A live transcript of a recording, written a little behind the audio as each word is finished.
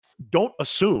don't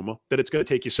assume that it's going to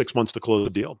take you 6 months to close a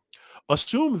deal.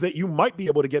 Assume that you might be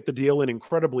able to get the deal in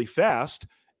incredibly fast,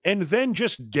 and then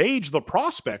just gauge the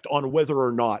prospect on whether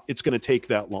or not it's going to take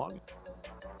that long.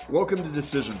 Welcome to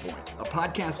Decision Point, a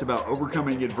podcast about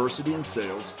overcoming adversity in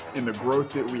sales and the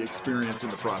growth that we experience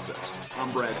in the process.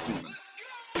 I'm Brad Siemens.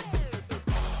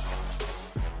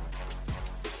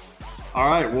 All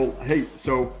right, well, hey,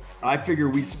 so I figure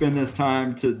we'd spend this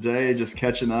time today just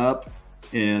catching up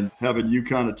and having you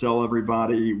kind of tell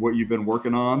everybody what you've been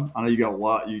working on. I know you got a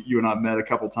lot. You and I met a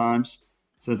couple times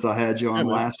since I had you on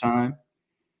last time.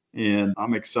 And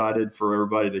I'm excited for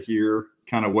everybody to hear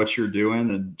kind of what you're doing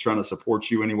and trying to support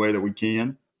you any way that we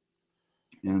can.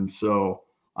 And so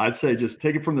I'd say just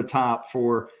take it from the top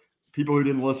for people who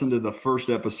didn't listen to the first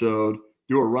episode,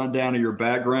 do a rundown of your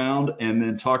background and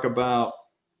then talk about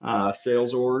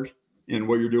sales org and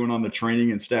what you're doing on the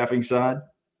training and staffing side.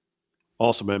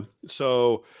 Awesome, man.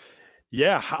 So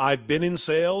yeah, I've been in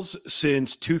sales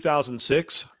since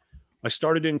 2006. I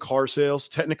started in car sales.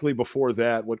 Technically before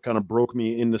that, what kind of broke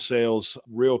me into sales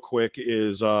real quick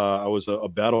is I was a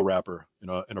battle rapper in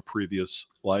a previous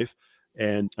life.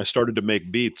 And I started to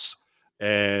make beats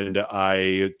and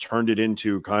I turned it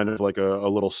into kind of like a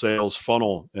little sales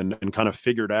funnel and kind of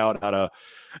figured out how to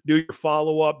do your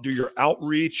follow-up, do your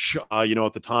outreach.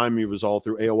 At the time it was all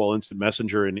through AOL Instant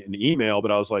Messenger and email,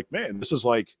 but I was like, man, this is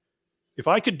like, if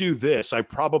I could do this, I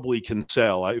probably can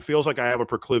sell. It feels like I have a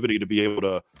proclivity to be able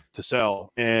to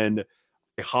sell. And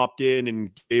I hopped in and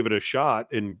gave it a shot,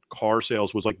 and car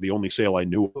sales was like the only sale I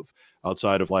knew of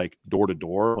outside of like door to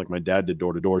door. Like my dad did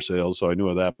door to door sales, so I knew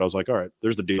of that. But I was like, all right,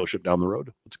 there's the dealership down the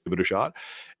road. Let's give it a shot.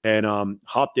 And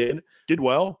hopped in, did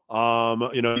well.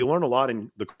 You learn a lot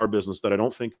in the car business that I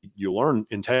don't think you learn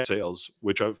in tech sales,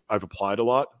 which I've applied a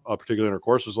lot, particularly in our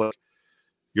courses. Like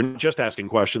you're not just asking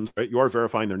questions, right? You are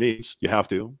verifying their needs. You have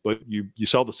to, but you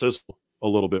sell the sizzle a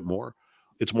little bit more.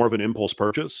 It's more of an impulse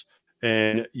purchase.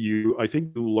 And I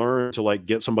think you learn to like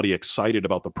get somebody excited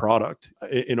about the product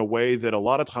in a way that a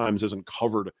lot of times isn't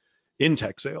covered in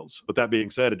tech sales. But that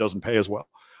being said, it doesn't pay as well.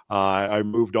 I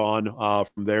moved on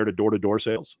from there to door-to-door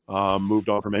sales, moved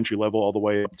on from entry level all the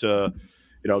way up to,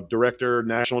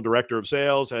 national director of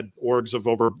sales, had orgs of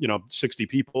over, 60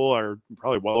 people, or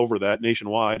probably well over that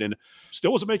nationwide, and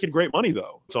still wasn't making great money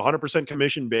though. It's 100%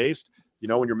 commission based.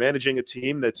 When you're managing a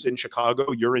team that's in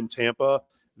Chicago, you're in Tampa,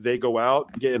 they go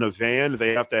out, get in a van.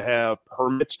 They have to have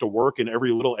permits to work in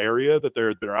every little area that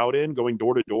they're out in, going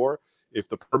door to door. If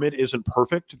the permit isn't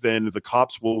perfect, then the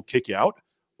cops will kick you out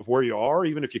of where you are,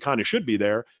 even if you kind of should be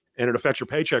there, and it affects your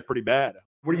paycheck pretty bad.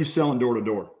 What are you selling door to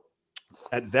door?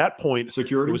 At that point,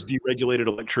 security? It was deregulated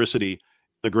electricity in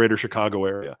the greater Chicago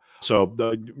area. So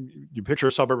you picture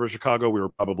a suburb of Chicago, we were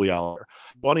probably out there.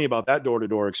 Funny about that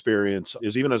door-to-door experience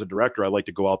is even as a director, I like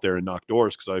to go out there and knock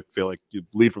doors because I feel like you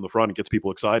lead from the front, it gets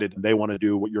people excited and they want to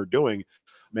do what you're doing.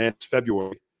 Man, it's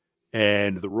February.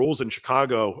 And the rules in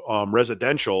Chicago,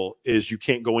 residential, is you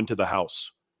can't go into the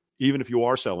house, even if you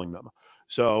are selling them.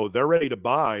 So they're ready to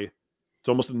buy. It's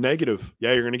almost a negative.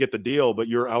 Yeah, you're going to get the deal, but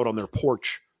you're out on their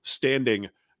porch standing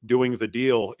doing the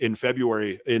deal in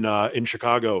February in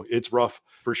Chicago. It's rough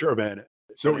for sure, man.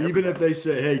 So even if they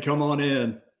say, hey, come on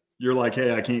in, you're like,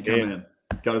 hey, I can't come in.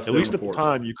 Got to stay at least on at the porch. The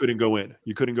time you couldn't go in.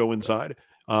 You couldn't go inside.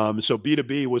 So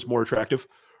B2B was more attractive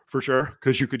for sure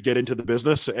because you could get into the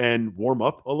business and warm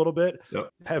up a little bit.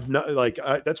 Yep.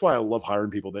 That's why I love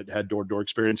hiring people that had door-to-door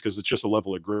experience, because it's just a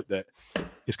level of grit that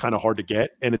is kind of hard to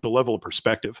get, and it's a level of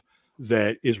perspective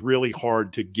that is really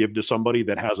hard to give to somebody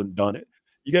that hasn't done it.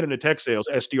 You get into tech sales,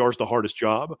 SDR is the hardest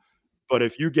job. But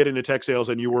if you get into tech sales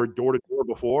and you were door-to-door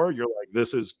before, you're like,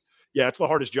 it's the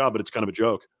hardest job, but it's kind of a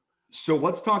joke. So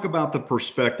let's talk about the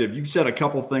perspective. You've said a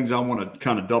couple of things I want to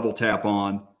kind of double tap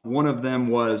on. One of them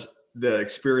was the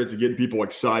experience of getting people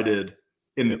excited.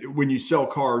 And when you sell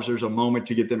cars, there's a moment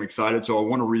to get them excited. So I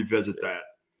want to revisit that.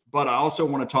 But I also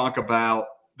want to talk about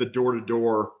the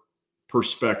door-to-door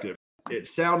perspective. It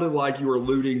sounded like you were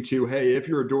alluding to, hey, if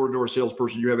you're a door-to-door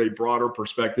salesperson, you have a broader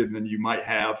perspective than you might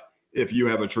have if you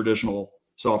have a traditional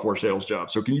software sales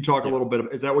job. So can you talk a little bit?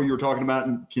 Is that what you were talking about?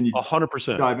 And can you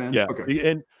 100% dive in? Yeah.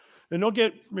 Okay. And don't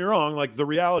get me wrong. Like the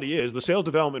reality is the sales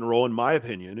development role, in my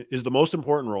opinion, is the most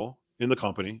important role in the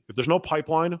company. If there's no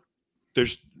pipeline,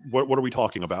 there's what are we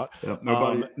talking about? Yeah,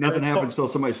 nothing happens until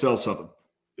somebody sells something.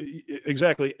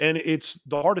 Exactly. And it's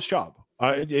the hardest job.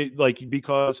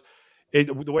 Because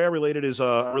the way I relate it is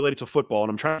I relate it to football, and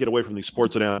I'm trying to get away from these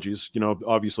sports analogies.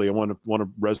 Obviously I want to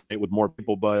resonate with more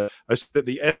people, but I said that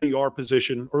the SDR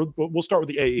position, or we'll start with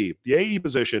the AE. The AE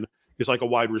position is like a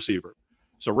wide receiver.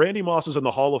 So Randy Moss is in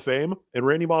the Hall of Fame, and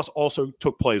Randy Moss also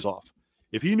took plays off.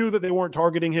 If he knew that they weren't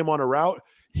targeting him on a route,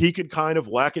 he could kind of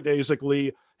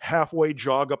lackadaisically halfway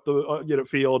jog up the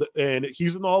field, and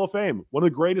he's in the Hall of Fame, one of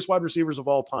the greatest wide receivers of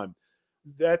all time.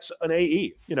 That's an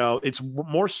AE. It's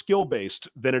more skill based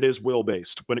than it is will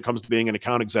based when it comes to being an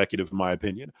account executive, in my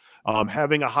opinion.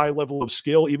 Having a high level of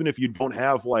skill, even if you don't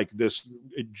have like this,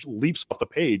 it leaps off the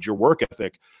page, your work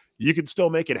ethic, you can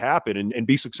still make it happen and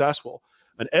be successful.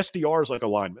 An SDR is like a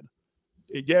lineman.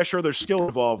 Yeah, sure, there's skill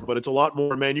involved, but it's a lot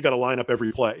more, man. You got to line up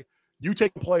every play. You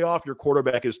take a play off, your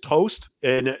quarterback is toast,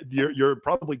 and you're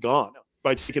probably gone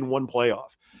by taking one play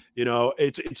off.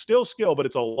 It's still skill, but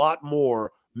it's a lot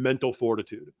more mental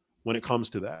fortitude when it comes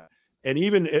to that. And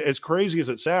even as crazy as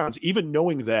it sounds, even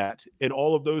knowing that and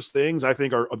all of those things I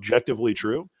think are objectively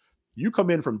true, you come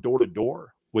in from door to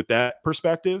door with that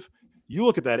perspective. You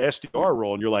look at that SDR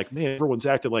role and you're like, man, everyone's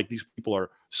acting like these people are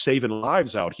saving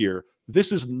lives out here.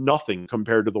 This is nothing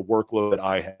compared to the workload that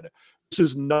I had. This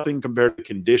is nothing compared to the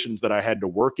conditions that I had to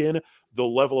work in, the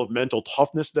level of mental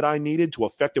toughness that I needed to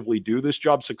effectively do this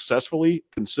job successfully,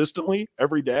 consistently,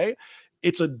 every day.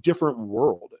 It's a different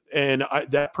world. And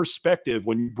that perspective,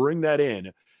 when you bring that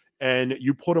in and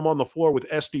you put them on the floor with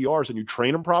SDRs and you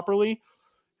train them properly,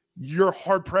 you're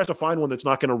hard pressed to find one that's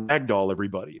not going to ragdoll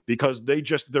everybody, because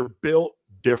they're built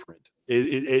different.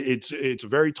 It's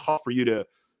very tough for you to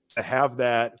have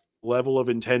that level of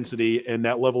intensity and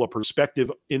that level of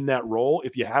perspective in that role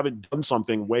if you haven't done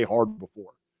something way hard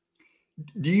before.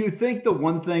 Do you think the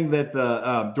one thing that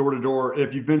the door-to-door,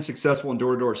 if you've been successful in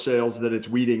door-to-door sales, that it's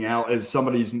weeding out is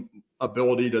somebody's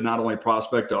ability to not only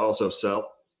prospect, to also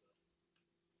sell?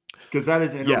 Because that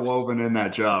is interwoven in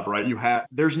that job, right?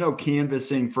 There's no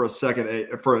canvassing for a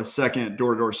second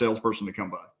door-to-door salesperson to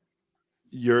come by.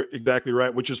 You're exactly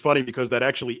right, which is funny because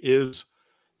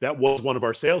that was one of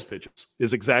our sales pitches,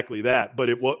 is exactly that, but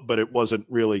it wasn't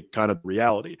really kind of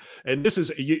reality. And this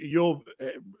is,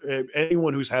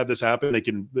 anyone who's had this happen,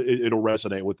 it'll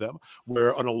resonate with them,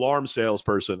 where an alarm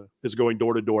salesperson is going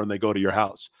door to door and they go to your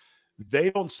house.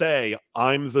 They don't say,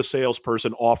 I'm the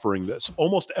salesperson offering this.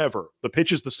 Almost ever. The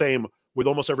pitch is the same with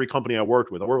almost every company I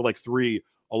worked with. I worked with like 3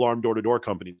 alarm door-to-door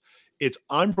companies. It's,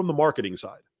 I'm from the marketing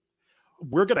side.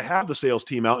 We're going to have the sales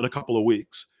team out in a couple of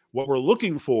weeks. What we're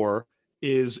looking for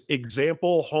is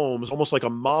example homes, almost like a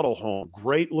model home,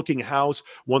 great looking house,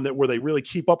 one where they really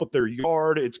keep up with their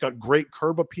yard. It's got great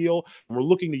curb appeal. And we're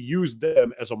looking to use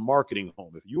them as a marketing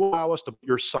home. If you allow us to put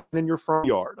your sign in your front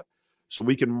yard, so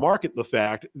we can market the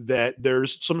fact that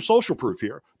there's some social proof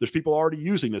here. There's people already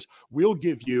using this. We'll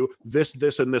give you this,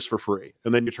 and this for free.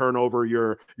 And then you turn over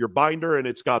your binder and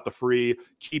it's got the free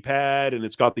keypad and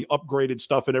it's got the upgraded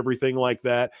stuff and everything like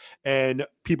that. And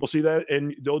people see that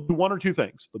and they'll do one or two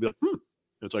things. They'll be like, And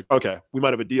it's like, okay, we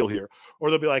might have a deal here. Or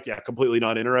they'll be like, yeah, completely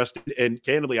not interested. And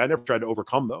candidly, I never tried to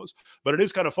overcome those. But it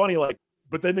is kind of funny,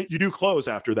 but then you do close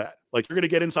after that. Like, you're going to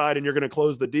get inside and you're going to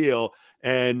close the deal.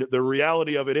 And the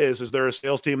reality of it is there a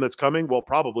sales team that's coming? Well,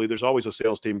 probably there's always a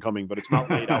sales team coming, but it's not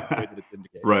laid out the way that it's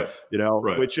indicated. Right.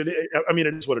 Right. Which it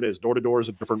is what it is. Door to door is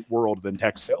a different world than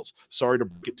tech sales. Sorry to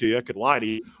break it to you. I could lie to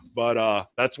you, but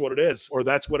that's what it is, or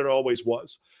that's what it always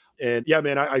was. And yeah,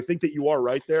 man, I think that you are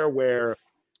right there, where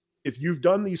if you've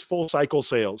done these full cycle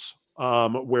sales,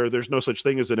 where there's no such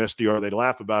thing as an SDR, they'd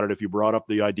laugh about it if you brought up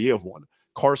the idea of one,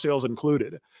 car sales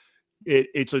included.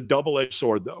 It's a double-edged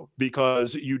sword, though,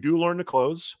 because you do learn to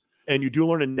close and you do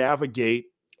learn to navigate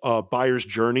a buyer's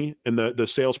journey and the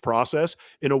sales process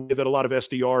in a way that a lot of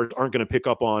SDRs aren't going to pick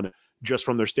up on just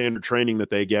from their standard training that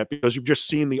they get, because you've just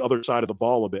seen the other side of the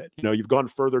ball a bit. You've gone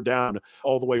further down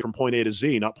all the way from point A to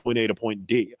Z, not point A to point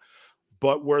D.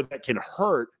 But where that can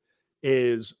hurt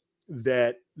is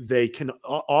that they can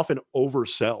often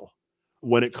oversell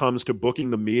when it comes to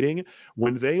booking the meeting.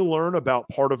 When they learn about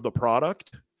part of the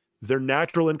product, their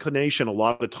natural inclination a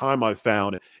lot of the time, I've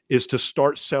found, is to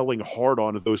start selling hard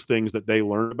on those things that they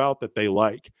learn about that they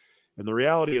like. And the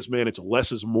reality is, man, it's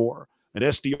less is more. An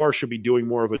SDR should be doing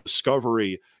more of a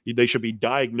discovery. They should be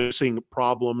diagnosing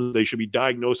problems. They should be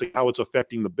diagnosing how it's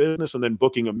affecting the business and then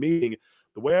booking a meeting.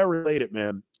 The way I relate it,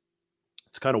 man,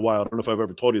 it's kind of wild. I don't know if I've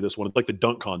ever told you this one. It's like the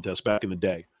dunk contest back in the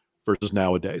day versus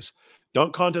nowadays.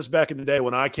 Dunk contest back in the day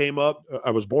when I came up,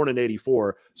 I was born in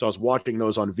 84, so I was watching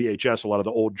those on VHS, a lot of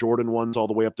the old Jordan ones all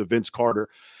the way up to Vince Carter.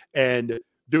 And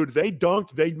dude, they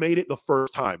made it the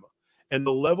first time. And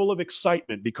the level of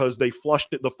excitement because they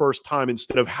flushed it the first time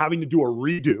instead of having to do a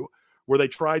redo where they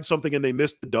tried something and they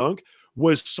missed the dunk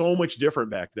was so much different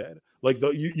back then. Like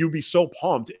you'd be so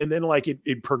pumped. And then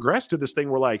it progressed to this thing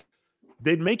where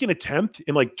they'd make an attempt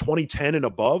in 2010 and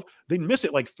above. They'd miss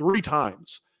it 3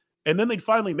 times. And then they'd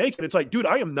finally make it. It's like, dude,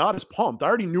 I am not as pumped. I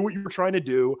already knew what you were trying to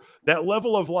do. That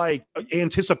level of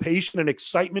anticipation and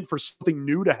excitement for something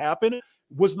new to happen,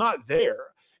 was not there.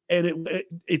 And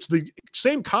it's the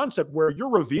same concept where you're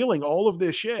revealing all of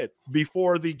this shit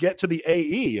before they get to the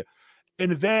AE.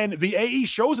 And then the AE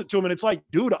shows it to him, and it's like,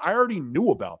 dude, I already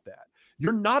knew about that.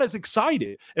 You're not as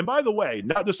excited. And by the way,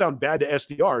 not to sound bad to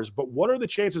SDRs, but what are the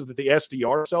chances that the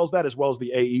SDR sells that as well as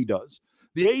the AE does?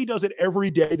 The AE does it every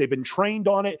day. They've been trained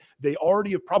on it. They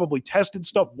already have probably tested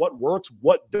stuff, what works,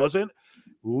 what doesn't.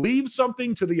 Leave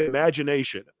something to the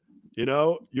imagination. You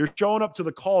know, you're showing up to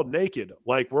the call naked,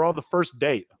 like we're on the first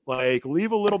date. Like,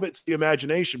 leave a little bit to the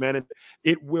imagination, man. And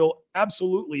it will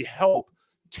absolutely help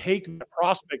take the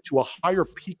prospect to a higher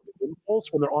peak of impulse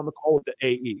when they're on the call with the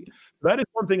AE. That is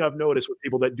one thing I've noticed with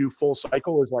people that do full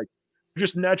cycle is like,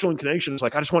 just natural inclination. It's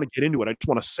like, I just want to get into it. I just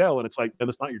want to sell. And it's like, and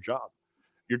it's not your job.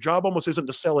 Your job almost isn't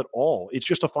to sell at all. It's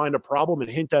just to find a problem and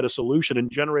hint at a solution and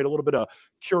generate a little bit of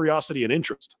curiosity and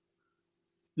interest.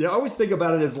 Yeah, I always think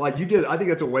about it as like you did. I think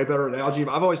that's a way better analogy.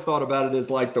 I've always thought about it as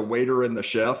like the waiter and the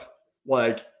chef.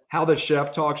 Like how the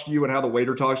chef talks to you and how the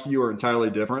waiter talks to you are entirely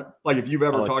different. Like if you've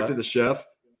ever talked to the chef,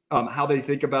 how they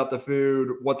think about the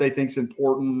food, what they think's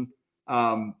important.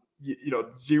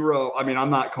 Zero. I mean, I'm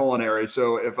not culinary,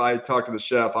 so if I talk to the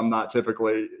chef, I'm not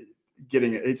typically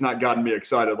getting it. It's not gotten me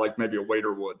excited like maybe a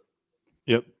waiter would.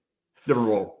 Yep. Different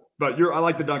role. But I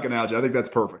like the dunk analogy. I think that's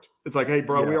perfect. It's like, hey,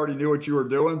 bro, we already knew what you were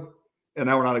doing, and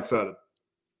now we're not excited.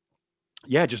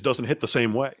 Yeah, it just doesn't hit the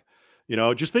same way. You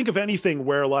know, just think of anything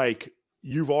where like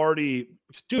you've already,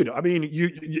 dude, I mean,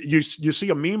 you see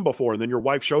a meme before and then your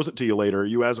wife shows it to you later. Are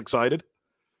you as excited?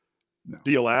 No.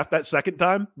 Do you laugh that second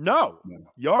time? No.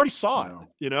 You already saw it.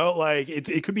 You know, like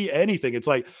it could be anything. It's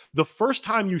like the first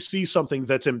time you see something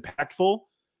that's impactful,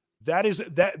 that's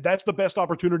the best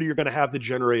opportunity you're going to have to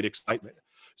generate excitement.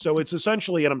 So it's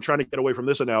essentially, and I'm trying to get away from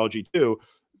this analogy too,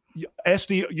 you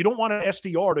don't want an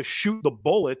SDR to shoot the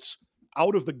bullets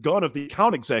out of the gun of the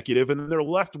account executive and then they're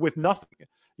left with nothing.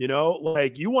 You know,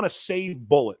 like you want to save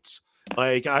bullets.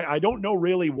 Like I don't know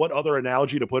really what other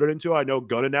analogy to put it into. I know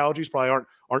gun analogies probably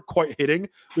aren't quite hitting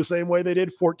the same way they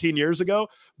did 14 years ago.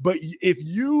 But if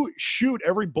you shoot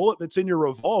every bullet that's in your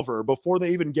revolver before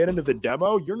they even get into the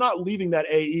demo, you're not leaving that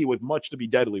AE with much to be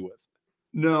deadly with.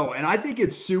 No, and I think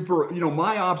it's super,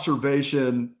 my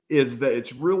observation is that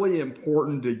it's really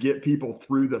important to get people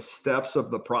through the steps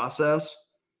of the process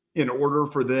in order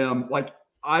for them. Like,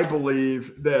 I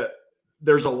believe that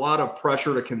there's a lot of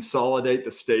pressure to consolidate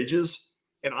the stages.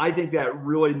 And I think that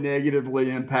really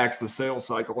negatively impacts the sales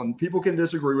cycle. And people can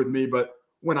disagree with me, but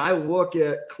when I look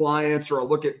at clients or I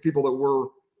look at people that we're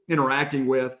interacting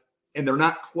with and they're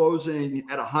not closing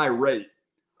at a high rate,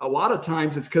 a lot of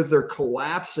times it's because they're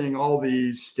collapsing all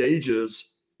these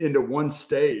stages into one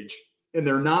stage and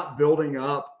they're not building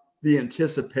up the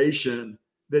anticipation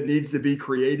that needs to be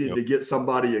created to get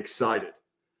somebody excited.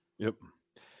 Yep.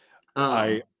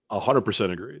 I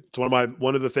 100% agree. It's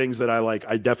one of the things that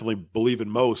I definitely believe in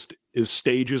most is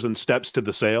stages and steps to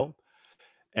the sale.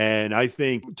 And I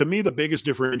think to me, the biggest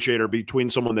differentiator between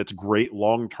someone that's great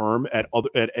long-term at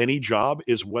any job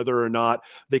is whether or not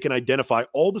they can identify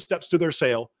all the steps to their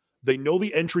sale. They know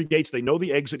the entry gates, they know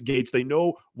the exit gates, they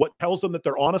know what tells them that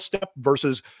they're on a step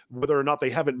versus whether or not they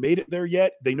haven't made it there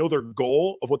yet. They know their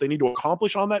goal of what they need to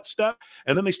accomplish on that step.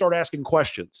 And then they start asking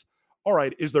questions. All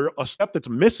right, is there a step that's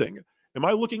missing? Am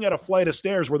I looking at a flight of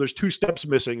stairs where there's 2 steps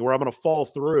missing where I'm going to fall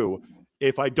through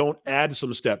if I don't add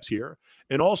some steps here?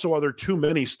 And also, are there too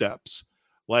many steps?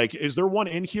 Like, is there one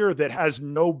in here that has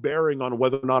no bearing on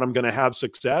whether or not I'm going to have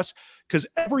success? Because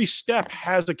every step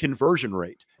has a conversion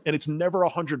rate and it's never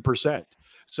 100%.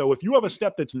 So if you have a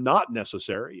step that's not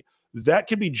necessary, that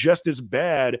can be just as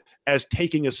bad as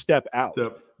taking a step out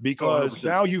because 100%.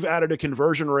 Now you've added a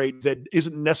conversion rate that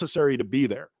isn't necessary to be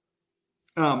there.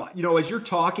 As you're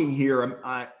talking here,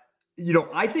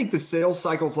 I think the sales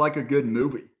cycle is like a good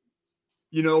movie.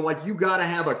 Like you got to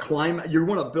have a climax. You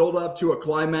want to build up to a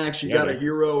climax. You got a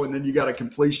hero, and then you got a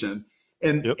completion.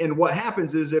 And what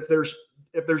happens is if there's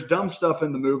dumb stuff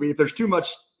in the movie, if there's too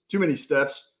many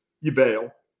steps, you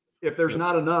bail. If there's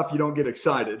not enough, you don't get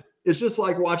excited. It's just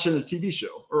like watching a TV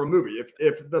show or a movie.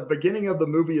 If the beginning of the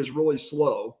movie is really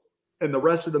slow and the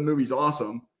rest of the movie's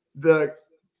awesome, the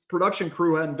production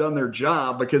crew hadn't done their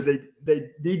job because they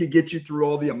need to get you through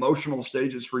all the emotional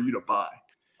stages for you to buy.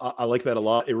 I like that a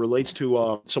lot. It relates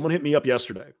to someone hit me up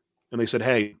yesterday and they said,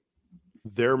 hey,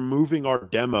 they're moving our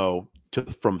demo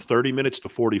from 30 minutes to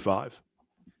 45.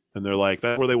 And they're like,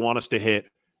 that's where they want us to hit.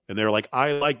 And they're like,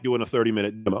 I like doing a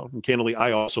 30-minute demo. And candidly,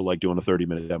 I also like doing a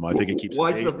 30-minute demo. I think it keeps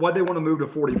why they want to move to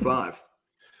 45?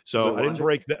 So I didn't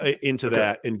break into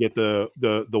that and get the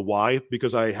why,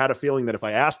 because I had a feeling that if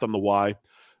I asked them the why,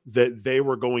 that they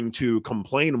were going to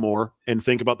complain more and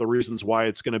think about the reasons why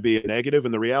it's going to be a negative.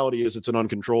 And the reality is it's an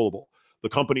uncontrollable. The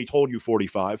company told you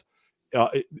 45.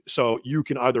 So you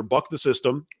can either buck the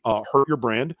system, hurt your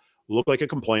brand, look like a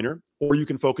complainer, or you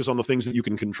can focus on the things that you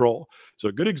can control. So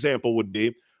a good example would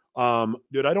be,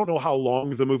 dude, I don't know how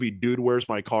long the movie Dude, Where's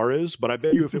My Car is, but I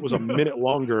bet you if it was a minute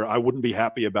longer, I wouldn't be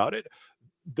happy about it.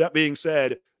 That being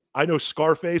said, I know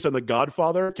Scarface and The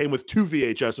Godfather came with 2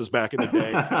 VHSs back in the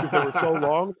day because they were so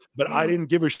long, but I didn't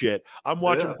give a shit. I'm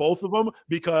watching both of them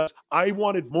because I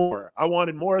wanted more. I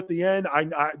wanted more at the end.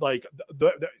 I like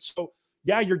so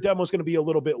yeah, your demo is going to be a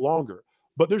little bit longer,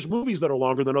 but there's movies that are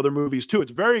longer than other movies too.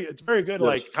 It's very good, yes.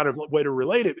 Like kind of way to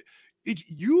relate it.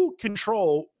 You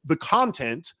control the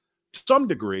content to some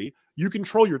degree. You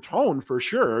control your tone for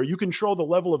sure. You control the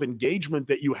level of engagement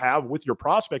that you have with your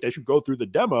prospect as you go through the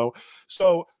demo.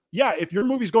 So yeah, if your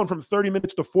movie's going from 30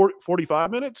 minutes to 45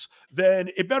 minutes, then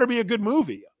it better be a good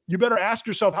movie. You better ask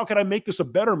yourself, how can I make this a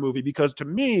better movie? Because to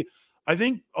me, I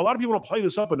think a lot of people don't play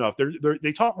this up enough.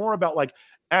 They talk more about like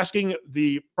asking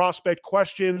the prospect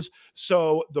questions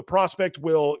so the prospect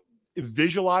will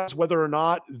visualize whether or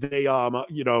not they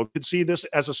could see this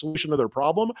as a solution to their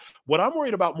problem. What I'm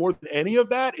worried about more than any of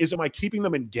that is, am I keeping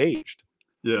them engaged?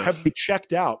 Yes. Have they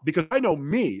checked out? Because I know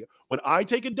me, when I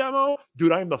take a demo,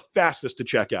 dude, I'm the fastest to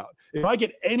check out. If I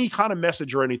get any kind of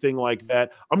message or anything like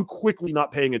that, I'm quickly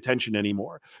not paying attention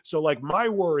anymore. So like my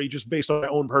worry, just based on my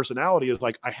own personality, is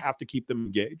like, I have to keep them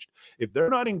engaged. If they're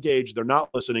not engaged, they're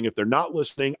not listening. If they're not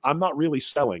listening, I'm not really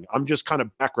selling. I'm just kind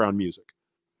of background music.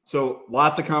 So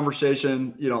lots of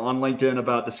conversation, on LinkedIn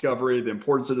about discovery, the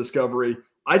importance of discovery.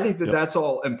 I think that that's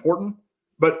all important,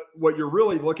 but what you're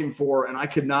really looking for, and I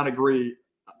could not agree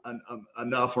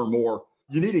enough or more,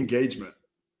 you need engagement.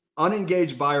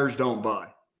 Unengaged buyers don't buy,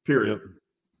 period. Yep.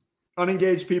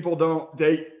 Unengaged people don't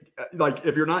date. Like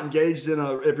if you're not engaged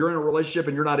if you're in a relationship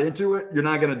and you're not into it, you're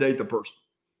not going to date the person.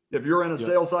 If you're in a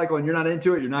sales cycle and you're not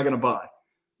into it, you're not going to buy.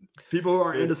 People who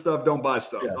aren't into stuff don't buy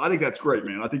stuff. Yeah. I think that's great,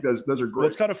 man. I think those are great. Well,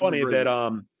 it's kind of funny that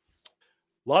a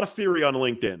lot of theory on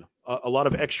LinkedIn, a lot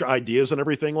of extra ideas and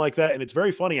everything like that. And it's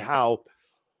very funny how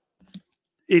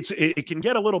it can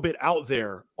get a little bit out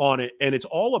there on it. And it's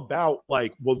all about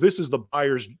like, well, this is the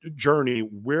buyer's journey.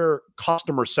 We're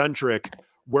customer centric.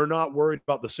 We're not worried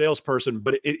about the salesperson,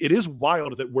 but it is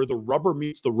wild that where the rubber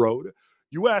meets the road,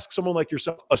 you ask someone like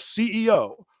yourself, a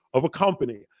CEO of a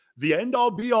company, the end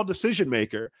all be all decision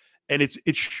maker. And it's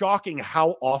shocking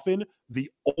how often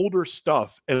the older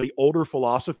stuff and the older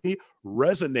philosophy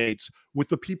resonates with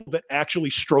the people that actually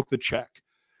stroke the check.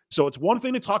 So it's one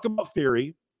thing to talk about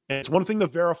theory, and it's one thing to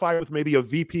verify with maybe a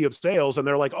VP of sales, and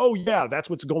they're like, oh yeah, that's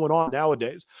what's going on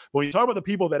nowadays. But when you talk about the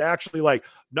people that actually like,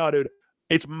 no, dude,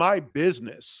 it's my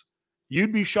business,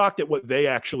 you'd be shocked at what they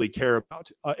actually care about.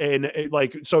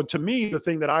 So to me, the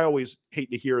thing that I always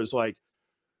hate to hear is like,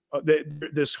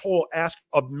 this whole ask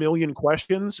a million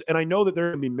questions, and I know that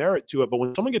there can be merit to it, but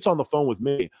when someone gets on the phone with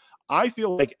me, I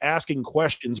feel like asking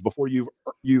questions before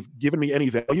you've given me any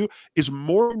value is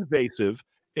more invasive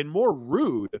and more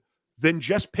rude than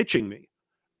just pitching me.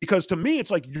 Because to me,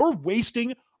 it's like you're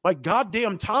wasting my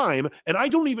goddamn time, and I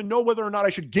don't even know whether or not I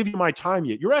should give you my time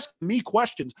yet. You're asking me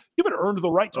questions. You haven't earned the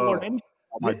right to learn anything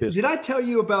about my business. Did I tell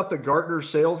you about the Gartner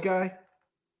sales guy?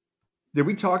 Did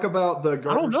we talk about the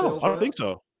Gartner? I don't know. I don't think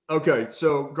so. Okay,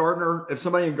 so Gartner, if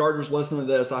somebody in Gartner's listening to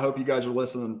this, I hope you guys are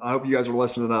listening. I hope you guys are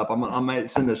listening up. I might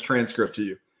send this transcript to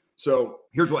you. So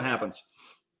here's what happens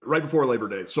right before Labor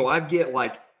Day. So I get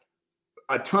like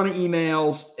a ton of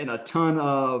emails and a ton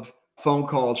of phone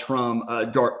calls from a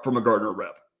Gartner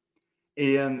rep.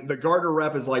 And the Gartner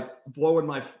rep is like blowing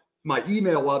my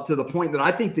email up to the point that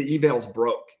I think the email's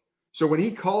broke. So when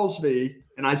he calls me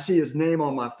and I see his name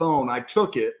on my phone, I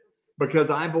took it,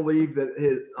 because I believe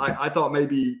that I thought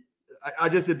maybe I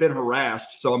just had been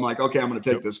harassed. So I'm like, okay, I'm going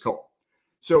to take this call.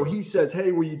 So he says,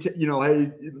 hey, will you,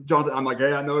 hey, Jonathan, I'm like,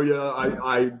 hey, I know you.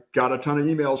 I got a ton of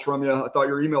emails from you. I thought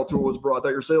your email tool was broke. I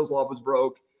thought your sales loft was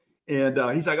broke. And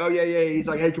he's like, oh, yeah. He's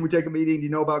like, hey, can we take a meeting? Do you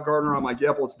know about Gartner? I'm like,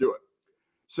 yep, let's do it.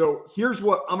 So here's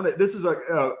what this is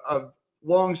a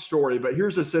long story, but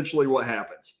here's essentially what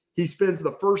happens. He spends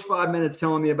the first 5 minutes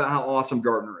telling me about how awesome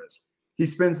Gartner is. He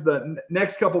spends the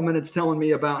next couple minutes telling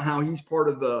me about how he's part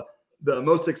of the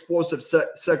most explosive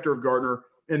sector of Gartner.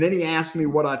 And then he asked me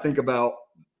what I think about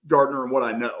Gartner and what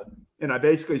I know. And I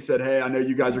basically said, hey, I know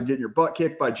you guys are getting your butt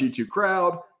kicked by G2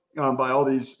 Crowd, by all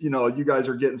these, you guys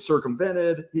are getting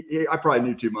circumvented. I probably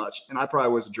knew too much, and I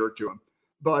probably was a jerk to him.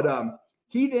 But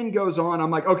he then goes on.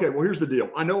 I'm like, okay, well, here's the deal.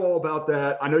 I know all about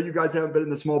that. I know you guys haven't been in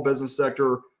the small business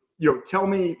sector. Tell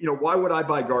me, why would I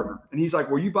buy Gartner? And he's like,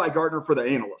 well, you buy Gartner for the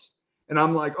analyst. And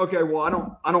I'm like, okay, well,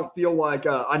 I don't feel like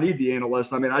I need the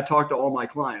analyst. I mean, I talk to all my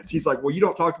clients. He's like, well, you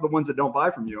don't talk to the ones that don't buy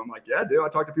from you. I'm like, yeah, I do. I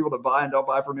talk to people that buy and don't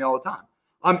buy from me all the time.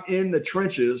 I'm in the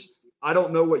trenches. I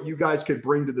don't know what you guys could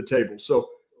bring to the table. So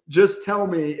just tell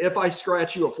me, if I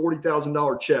scratch you a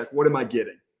 $40,000 check, what am I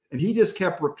getting? And he just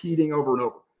kept repeating over and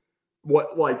over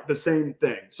what, like, the same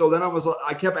thing. So then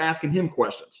I kept asking him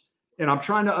questions, and I'm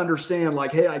trying to understand,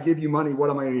 like, hey, I give you money, what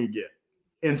am I going to get?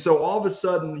 And so all of a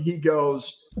sudden he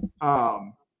goes,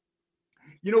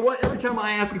 you know what? Every time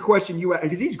I ask a question,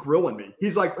 because he's grilling me.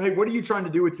 He's like, hey, what are you trying to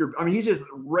do with he's just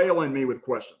railing me with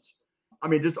questions. I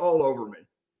mean, just all over me.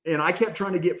 And I kept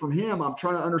trying to get from him, I'm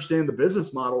trying to understand the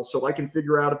business model so I can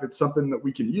figure out if it's something that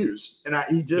we can use. And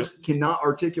he just cannot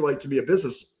articulate to me a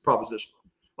business proposition.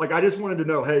 Like, I just wanted to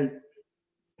know,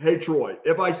 hey, Troy,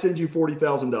 if I send you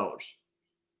 $40,000,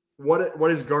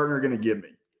 what is Gartner going to give me?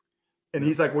 And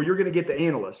he's like, well, you're going to get the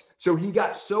analyst. So he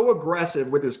got so aggressive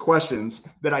with his questions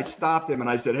that I stopped him and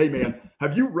I said, hey, man,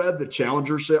 have you read the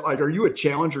Challenger sale? Like, are you a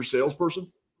Challenger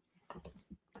salesperson?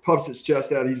 Puffs his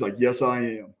chest out. He's like, yes, I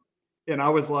am. And I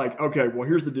was like, okay, well,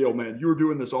 here's the deal, man. You were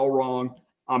doing this all wrong.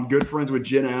 I'm good friends with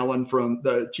Jen Allen from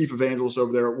the chief evangelist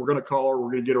over there. We're going to call her.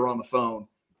 We're going to get her on the phone,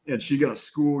 and she's going to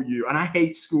school you. And I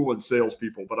hate schooling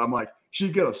salespeople, but I'm like,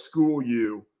 she's going to school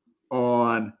you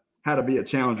on how to be a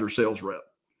Challenger sales rep.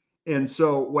 And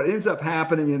so what ends up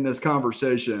happening in this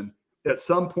conversation, at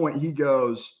some point he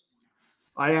goes,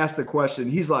 I asked the question.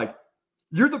 He's like,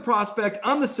 you're the prospect.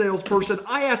 I'm the salesperson.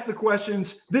 I ask the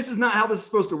questions. This is not how this is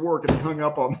supposed to work. And he hung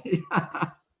up on me.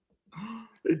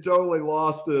 He totally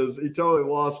lost his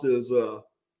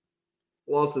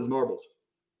marbles.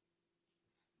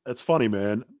 That's funny,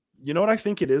 man. You know what I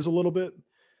think it is a little bit?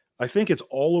 I think it's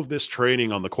all of this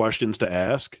training on the questions to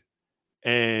ask.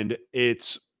 And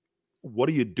it's, what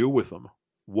do you do with them?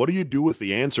 What do you do with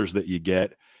the answers that you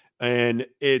get? And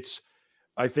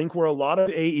I think where a lot of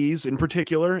AEs in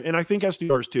particular, and I think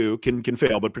SDRs too can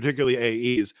fail, but particularly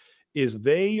AEs, is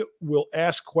they will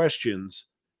ask questions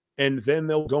and then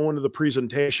they'll go into the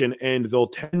presentation and they'll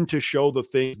tend to show the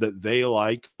things that they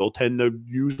like. They'll tend to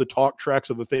use the talk tracks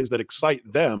of the things that excite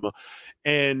them.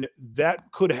 And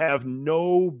that could have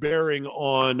no bearing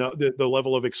on the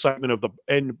level of excitement of the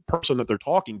end person that they're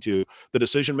talking to, the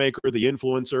decision maker, the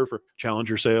influencer for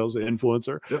Challenger sales, the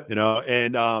influencer,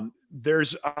 and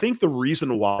I think the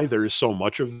reason why there is so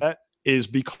much of that is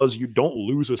because you don't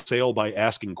lose a sale by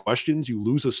asking questions. You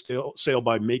lose a sale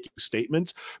by making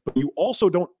statements, but you also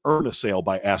don't earn a sale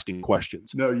by asking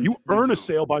questions. No, you earn a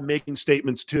sale by making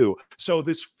statements too. So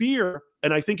this fear,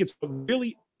 and I think it's a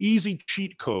really easy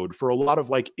cheat code for a lot of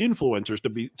like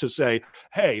influencers to say,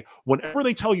 hey, whenever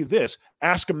they tell you this,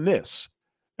 ask them this.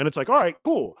 And it's like, all right,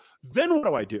 cool. Then what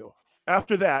do I do?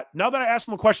 After that, now that I ask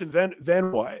them a question,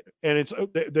 then what? And it's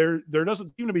there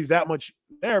doesn't seem to be that much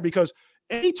there, because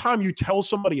anytime you tell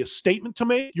somebody a statement to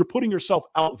make, you're putting yourself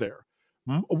out there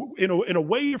in a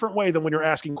way different way than when you're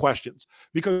asking questions,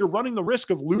 because you're running the risk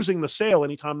of losing the sale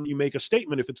anytime you make a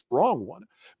statement if it's the wrong one.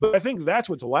 But I think that's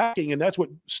what's lacking, and that's what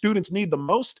students need the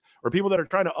most, or people that are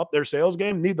trying to up their sales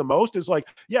game need the most, is like,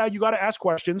 yeah, you got to ask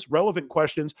questions, relevant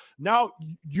questions. Now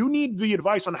you need the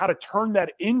advice on how to turn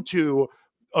that into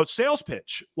a sales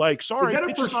pitch. Like, sorry, is that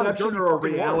a perception or a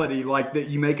reality, like that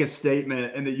you make a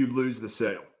statement and that you lose the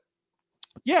sale?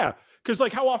 Yeah, because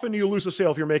like, how often do you lose a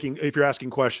sale if you're asking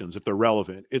questions, if they're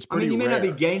relevant? It's pretty you may rare. not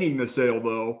be gaining the sale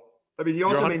though. I mean, you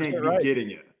also may not be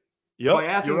getting it. Yep, by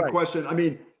asking a question, I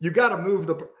mean, you got to move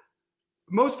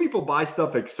most people buy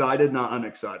stuff excited, not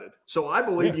unexcited. So I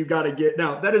believe you got to get,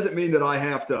 now that doesn't mean that I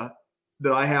have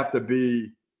to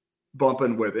be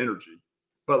bumping with energy,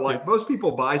 but like most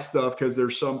people buy stuff because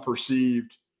there's some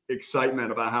perceived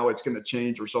excitement about how it's going to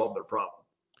change or solve their problem.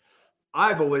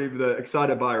 I believe that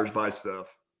excited buyers buy stuff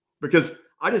because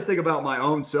I just think about my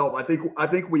own self. I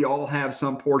think we all have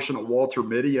some portion of Walter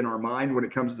Mitty in our mind when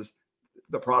it comes to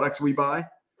the products we buy.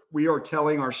 We are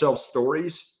telling ourselves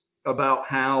stories about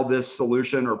how this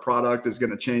solution or product is going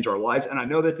to change our lives. And I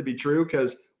know that to be true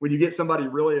because when you get somebody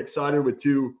really excited with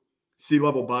two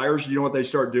C-level buyers, you know what they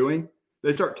start doing?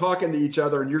 They start talking to each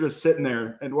other and you're just sitting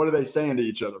there. And what are they saying to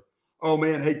each other? Oh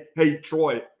man, hey,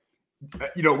 Troy,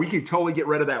 we could totally get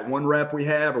rid of that one rep we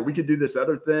have, or we could do this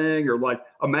other thing. Or like,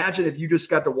 imagine if you just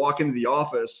got to walk into the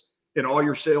office and all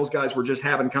your sales guys were just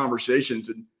having conversations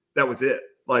and that was it.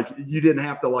 Like you didn't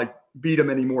have to like beat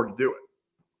them anymore to do it.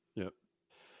 Yeah.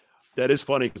 That is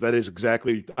funny because that is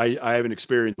exactly, I have an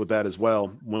experience with that as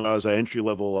well. When I was an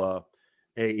entry-level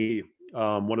AE,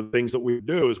 one of the things that we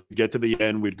do is we get to the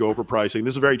end, we'd go over pricing.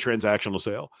 This is a very transactional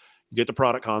sale. You get the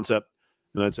product concept,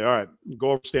 and I'd say, all right,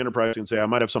 go over standard pricing and say, I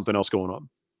might have something else going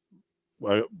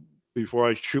on. before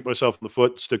I shoot myself in the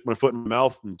foot, stick my foot in my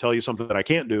mouth and tell you something that I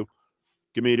can't do,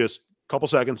 give me just a couple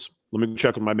seconds. Let me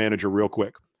check with my manager real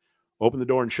quick. Open the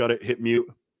door and shut it, hit mute.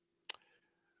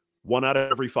 1 out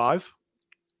of every 5,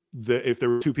 if there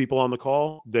were 2 people on the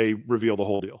call, they reveal the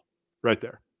whole deal right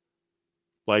there.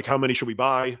 Like, how many should we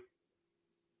buy?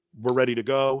 We're ready to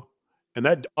go. And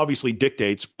that obviously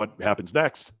dictates what happens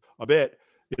next a bit,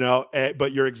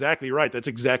 but you're exactly right. That's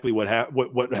exactly what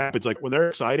happens. Like, when they're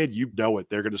excited,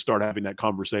 they're going to start having that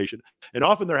conversation. And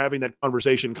often they're having that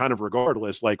conversation kind of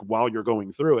regardless, like while you're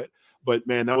going through it. But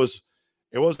man, it was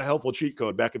a helpful cheat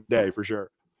code back in the day for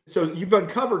sure. So you've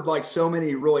uncovered like so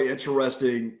many really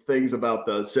interesting things about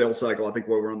the sales cycle. I think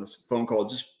while we're on this phone call,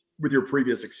 just with your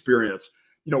previous experience,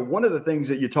 one of the things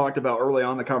that you talked about early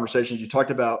on in the conversations, you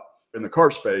talked about in the car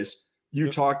space,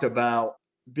 you talked about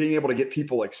being able to get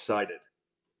people excited.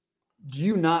 Do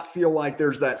you not feel like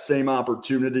there's that same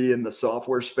opportunity in the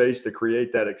software space to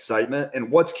create that excitement?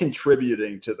 And what's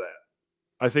contributing to that?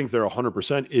 I think there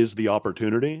 100% is the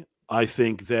opportunity. I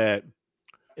think that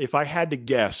if I had to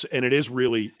guess, and it is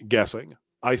really guessing,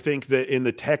 I think that in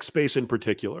the tech space in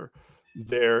particular,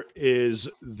 there is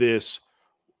this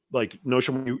like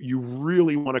notion where you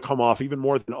really want to come off, even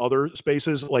more than other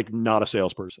spaces, like not a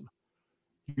salesperson.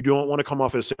 You don't want to come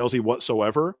off as salesy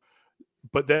whatsoever.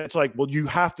 But then it's like, well, you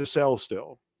have to sell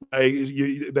still.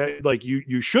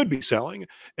 You should be selling.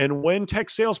 And when tech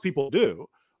salespeople do,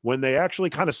 when they actually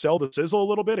kind of sell the sizzle a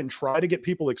little bit and try to get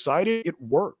people excited, it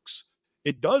works.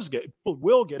 It does people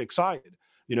will get excited,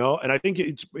 and I think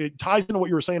it ties into what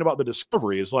you were saying about the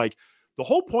discovery. Is like the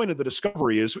whole point of the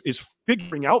discovery is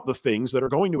figuring out the things that are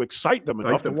going to excite them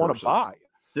enough to want to buy.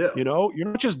 Yeah. You're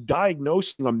not just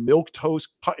diagnosing a milquetoast,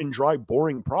 cut and dry,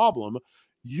 boring problem.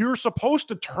 You're supposed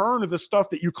to turn the stuff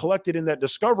that you collected in that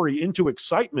discovery into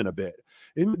excitement a bit.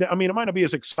 I mean, it might not be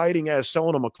as exciting as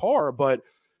selling them a car, but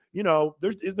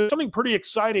there's something pretty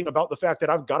exciting about the fact that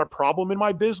I've got a problem in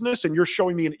my business and you're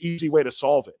showing me an easy way to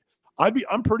solve it.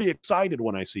 I'm pretty excited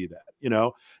when I see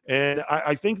that, and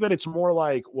I think that it's more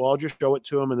like, well, I'll just show it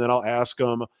to them and then I'll ask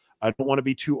them. I don't want to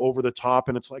be too over the top.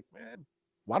 And it's like, man,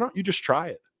 why don't you just try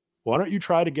it? Why don't you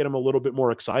try to get them a little bit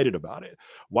more excited about it?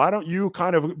 Why don't you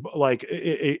kind of like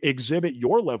exhibit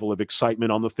your level of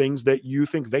excitement on the things that you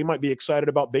think they might be excited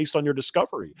about based on your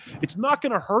discovery? It's not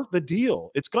going to hurt the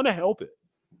deal. It's going to help it.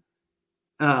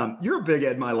 You're a big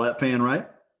Ed Mylett fan, right?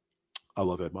 I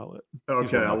love Ed Mylett.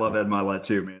 Okay, I love Ed Mylett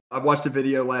too, man. I watched a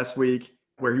video last week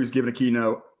where he was giving a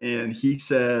keynote, and he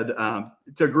said to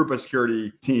a group of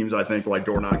security teams, I think like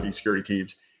door knocking security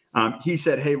teams, he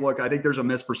said, hey, look, I think there's a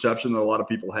misperception that a lot of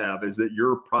people have is that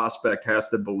your prospect has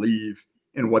to believe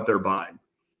in what they're buying.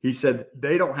 He said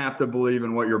they don't have to believe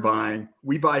in what you're buying.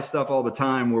 We buy stuff all the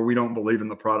time where we don't believe in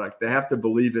the product. They have to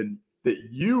believe in that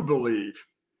you believe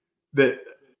that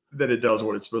it does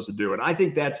what it's supposed to do. And I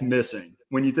think that's missing.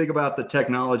 When you think about the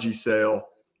technology sale,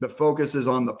 the focus is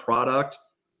on the product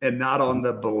and not on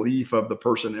the belief of the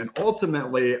person. And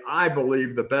ultimately, I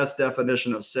believe the best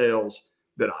definition of sales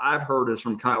that I've heard is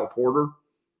from Kyle Porter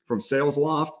from Sales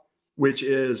Loft, which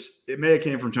is, it may have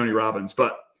came from Tony Robbins,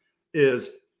 but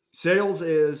sales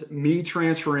is me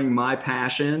transferring my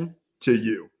passion to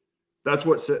you. That's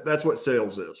what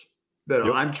sales is. That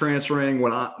yep. I'm transferring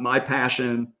my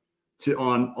passion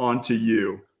onto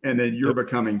you, and then you're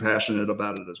becoming passionate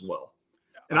about it as well.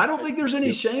 And I don't think there's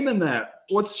any shame in that.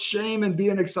 What's shame in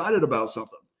being excited about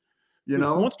something? Who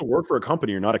wants to work for a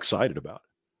company you're not excited about?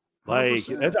 Like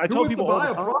I tell people to buy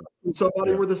a product from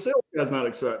somebody where the sales guy's not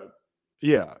excited.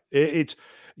 Yeah,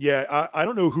 I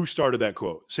don't know who started that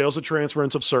quote. Sales a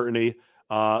transference of certainty.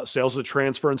 Sales a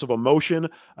transference of emotion.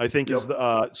 I think is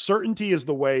the certainty is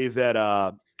the way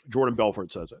that Jordan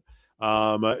Belfort says it.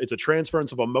 It's a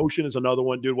transference of emotion is another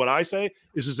one. Dude, what I say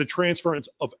is a transference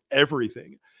of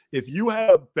everything. If you had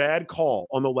a bad call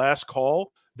on the last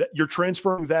call, that you're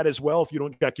transferring that as well if you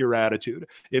don't check your attitude.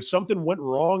 If something went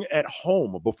wrong at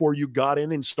home before you got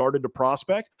in and started to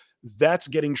prospect, that's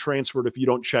getting transferred if you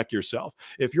don't check yourself.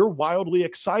 If you're wildly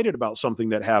excited about something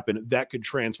that happened, that could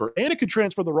transfer. And it could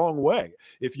transfer the wrong way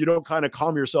if you don't kind of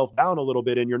calm yourself down a little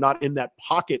bit and you're not in that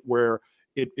pocket where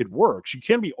it works. You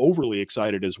can be overly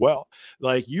excited as well.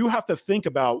 Like, you have to think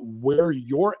about where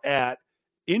you're at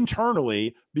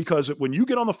internally, because when you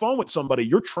get on the phone with somebody,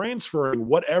 you're transferring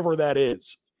whatever that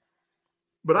is.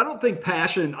 But I don't think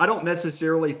passion, I don't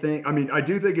necessarily think, I mean, I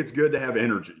do think it's good to have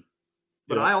energy,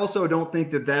 but I also don't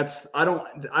think I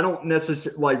don't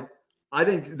necessarily, like, I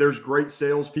think there's great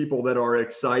salespeople that are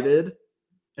excited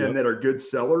and that are good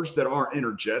sellers that aren't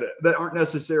energetic, that aren't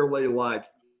necessarily like,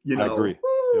 I agree.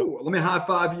 Let me high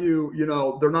five you.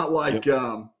 They're not like,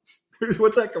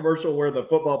 What's that commercial where the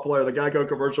Geico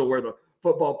commercial where the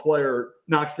football player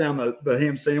knocks down the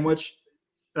ham sandwich?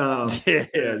 And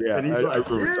he's like,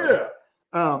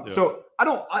 yeah. So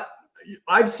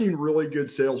I've seen really good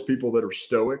salespeople that are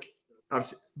stoic,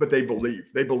 but they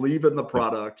believe in the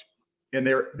product, and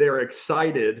they're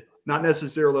excited, not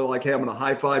necessarily like having a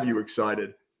high five you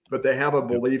excited, but they have a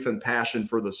belief and passion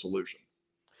for the solution.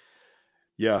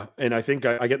 Yeah. And I think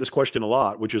I get this question a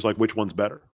lot, which is like, which one's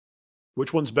better?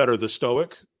 Which one's better, the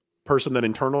stoic person that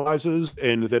internalizes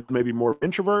and that maybe more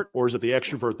introvert, or is it the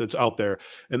extrovert that's out there?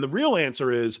 And the real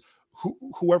answer is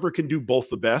whoever can do both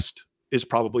the best is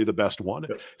probably the best one.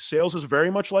 Yep. Sales is very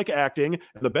much like acting,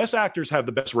 and the best actors have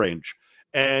the best range.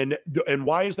 And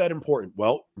why is that important?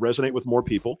 Well, resonate with more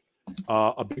people.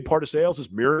 A big part of sales is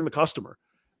mirroring the customer.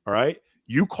 All right.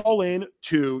 You call in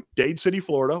to Dade City,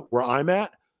 Florida, where I'm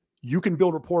at, you can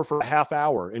build rapport for a half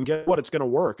hour, and get what? It's going to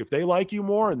work. If they like you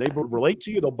more and they relate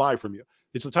to you, they'll buy from you.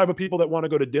 It's the type of people that want to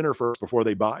go to dinner first before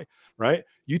they buy, right?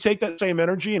 You take that same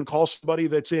energy and call somebody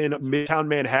that's in Midtown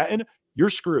Manhattan, you're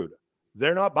screwed.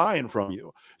 They're not buying from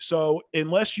you. So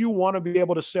unless you want to be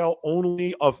able to sell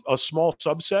only a small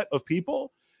subset of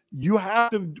people, you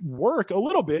have to work a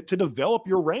little bit to develop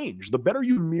your range. The better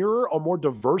you mirror a more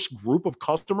diverse group of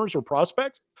customers or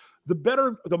prospects,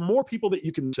 the more people that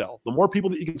you can sell. The more people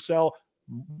that you can sell,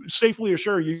 safely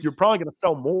assured, you're probably going to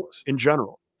sell more in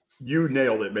general. You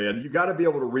nailed it, man. You got to be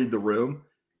able to read the room.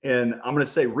 And I'm going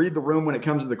to say read the room when it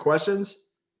comes to the questions,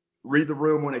 read the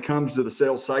room when it comes to the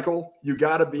sales cycle. You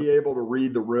got to be able to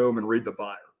read the room and read the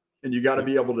buyer, and you got to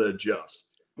be able to adjust.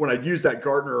 When I use that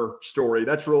Gartner story,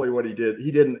 that's really what he did.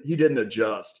 He didn't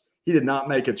adjust. He did not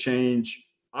make a change.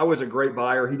 I was a great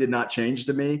buyer. He did not change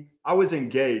to me. I was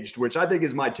engaged, which I think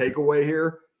is my takeaway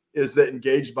here, is that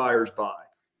engaged buyers buy.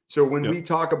 So when we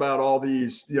talk about all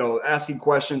these, asking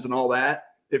questions and all that,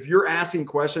 if you're asking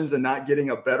questions and not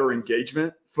getting a better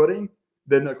engagement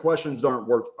then the questions aren't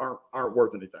worth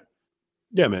anything.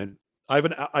 Yeah, man. I have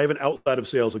an outside of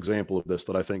sales example of this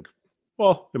that I think,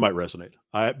 well, it might resonate.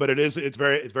 But it's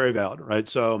very valid, right?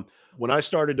 So when I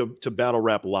started to battle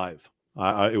rap live,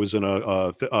 it was in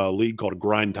a league called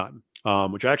Grind Time,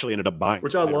 which I actually ended up buying.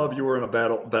 Which I love. You were in a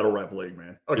battle rap league,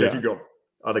 man. Okay, keep going.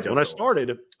 When I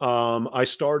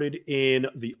started in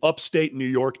the upstate New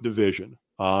York division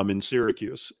in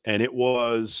Syracuse, and it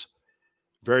was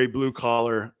very blue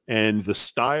collar, and the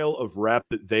style of rap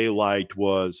that they liked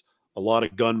was a lot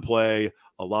of gunplay,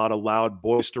 a lot of loud,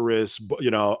 boisterous,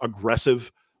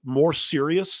 aggressive, more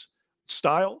serious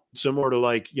style, similar to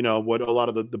what a lot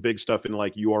of the big stuff in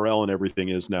like URL and everything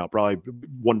is now. Probably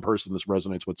one person this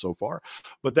resonates with so far.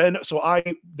 But then,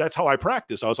 that's how I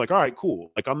practice. I was like, all right,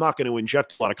 cool. Like, I'm not going to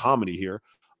inject a lot of comedy here.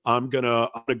 I'm gonna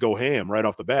go ham right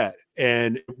off the bat,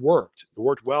 and it worked. It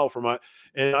worked well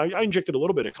and I injected a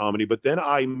little bit of comedy, but then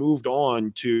I moved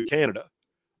on to Canada,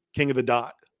 King of the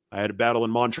Dot. I had a battle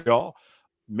in Montreal.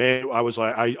 Man, I was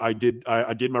like, I did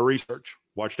my research.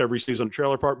 Watched every season of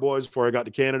Trailer Park Boys before I got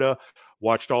to Canada.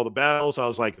 Watched all the battles. I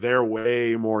was like, they're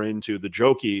way more into the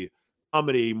jokey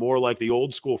comedy, more like the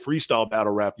old school freestyle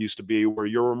battle rap used to be, where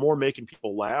you're more making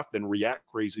people laugh than react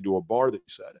crazy to a bar that you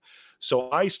said.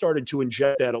 So I started to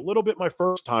inject that a little bit my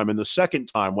first time, and the second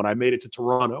time when I made it to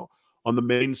Toronto on the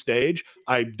main stage,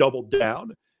 I doubled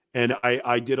down. And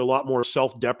I did a lot more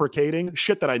self-deprecating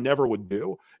shit that I never would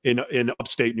do in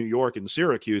upstate New York and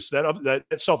Syracuse. That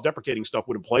self-deprecating stuff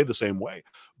wouldn't play the same way,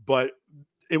 but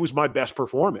it was my best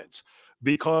performance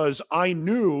because I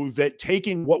knew that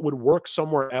taking what would work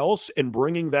somewhere else and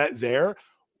bringing that there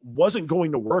wasn't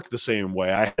going to work the same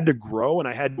way. I had to grow and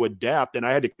I had to adapt and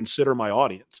I had to consider my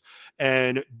audience.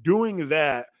 And doing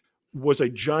that was a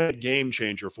giant game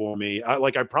changer for me.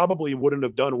 I probably wouldn't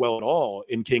have done well at all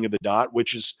in King of the Dot,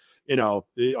 which is,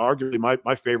 arguably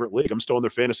my favorite league. I'm still in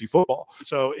their fantasy football.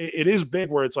 So it is big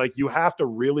where it's like, you have to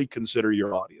really consider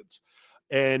your audience.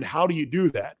 And how do you do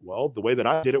that? Well, the way that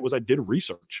I did it was I did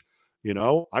research.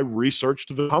 I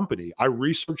researched the company. I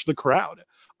researched the crowd.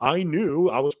 I knew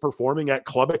I was performing at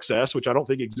Club XS, which I don't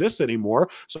think exists anymore.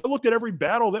 So I looked at every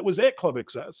battle that was at Club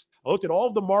XS. I looked at all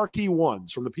of the marquee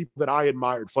ones from the people that I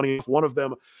admired. Funny enough, one of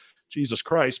them, Jesus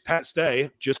Christ, Pat Stay,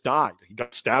 just died. He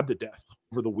got stabbed to death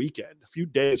over the weekend, a few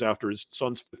days after his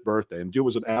son's 5th birthday. And dude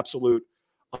was an absolute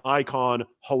icon,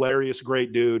 hilarious,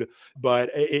 great dude.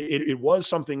 But it was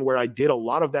something where I did a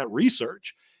lot of that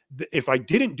research. If I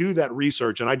didn't do that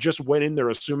research and I just went in there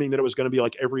assuming that it was going to be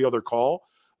like every other call,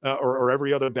 or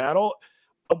every other battle,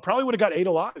 I probably would have got 8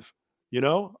 alive,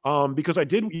 because I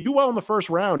did you well in the first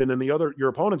round, and then your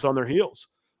opponent's on their heels.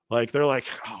 Like, they're like,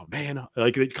 oh man,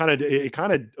 like it kind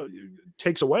of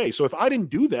takes away. So if I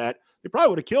didn't do that, they probably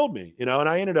would have killed me, and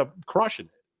I ended up crushing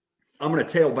it. I'm going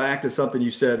to tail back to something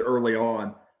you said early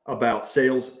on about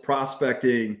sales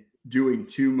prospecting doing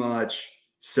too much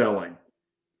selling.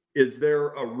 Is there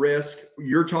a risk?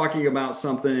 You're talking about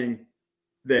something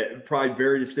that probably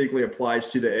very distinctly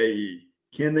applies to the AE.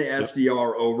 Can the Yep.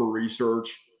 SDR over research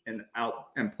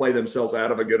and play themselves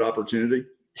out of a good opportunity?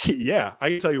 Yeah, I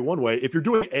can tell you one way. If you're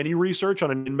doing any research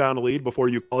on an inbound lead before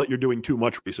you call it, you're doing too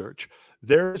much research.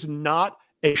 There's not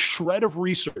a shred of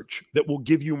research that will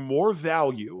give you more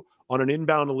value on an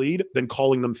inbound lead than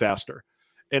calling them faster.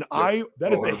 And Yep.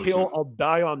 that is the 100%. hill I'll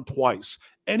die on twice.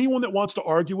 Anyone that wants to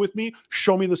argue with me,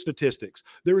 show me the statistics.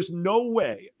 There is no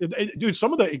way. Dude,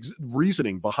 some of the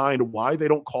reasoning behind why they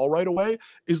don't call right away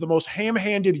is the most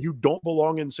ham-handed, you don't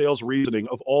belong in sales reasoning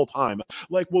of all time.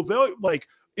 Like, well, they'll like,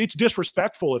 it's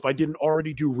disrespectful if I didn't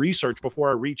already do research before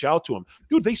I reach out to them.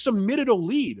 Dude, they submitted a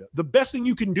lead. The best thing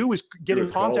you can do is get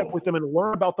in contact with them and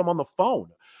learn about them on the phone.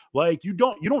 Like you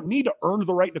don't need to earn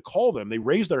the right to call them. They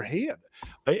raise their hand.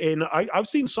 And I've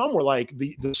seen some where like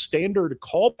the standard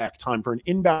callback time for an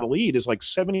inbound lead is like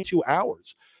 72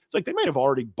 hours. It's like they might have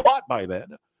already bought by then.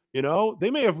 You know, they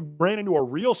may have ran into a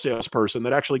real salesperson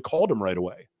that actually called them right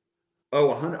away.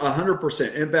 Oh,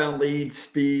 100% inbound lead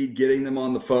speed, getting them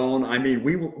on the phone. I mean,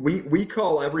 we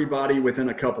call everybody within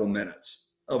a couple minutes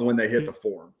of when they hit the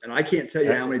form. And I can't tell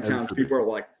you how many times people are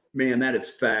like, man, that is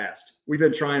fast. We've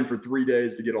been trying for 3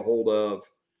 days to get a hold of,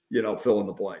 fill in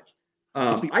the blank.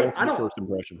 It's the ultimate first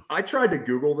impression. I tried to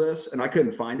Google this and I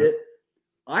couldn't find it.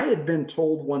 I had been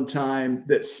told one time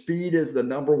that speed is the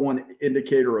number one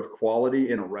indicator of quality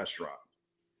in a restaurant.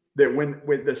 That when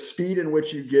the speed in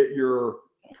which you get your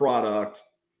product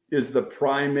is the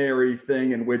primary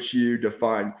thing in which you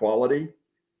define quality.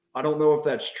 I don't know if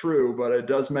that's true, but it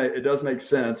does make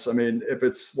sense. I mean, if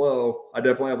it's slow, I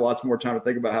definitely have lots more time to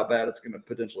think about how bad it's going to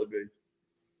potentially be.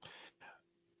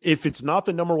 If it's not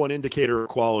the number one indicator of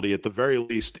quality, at the very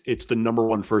least, it's the number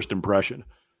one first impression.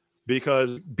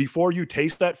 Because before you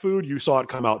taste that food, you saw it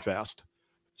come out fast.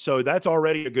 So that's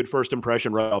already a good first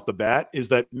impression right off the bat, is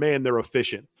that, man, they're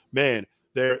efficient. Man,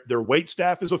 their wait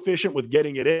staff is efficient with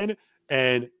getting it in,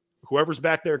 and whoever's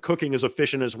back there cooking is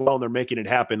efficient as well, and they're making it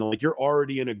happen. Like, you're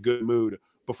already in a good mood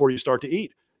before you start to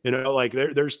eat. You know, like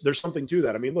there's something to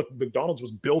that. I mean, look, McDonald's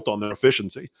was built on their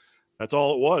efficiency. That's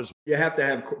all it was. You have to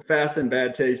have fast and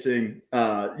bad tasting.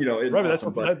 Right, that's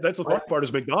the fun part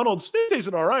is McDonald's. They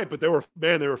tasted all right, but they were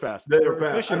fast. They were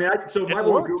fast. Efficient. I mean, so my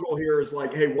little Google here is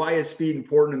like, hey, why is speed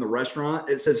important in the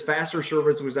restaurant? It says faster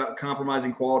service without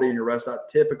compromising quality in your restaurant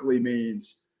typically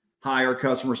means higher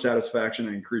customer satisfaction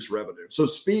and increased revenue. So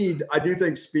speed, I do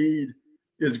think speed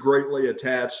is greatly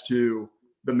attached to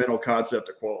the mental concept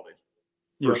of quality,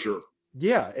 for sure.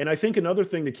 Yeah. And I think another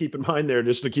thing to keep in mind there,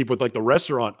 just to keep with like the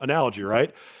restaurant analogy,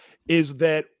 right, is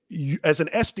that you, as an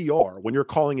SDR, when you're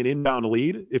calling an inbound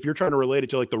lead, if you're trying to relate it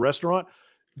to like the restaurant,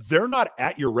 they're not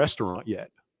at your restaurant yet.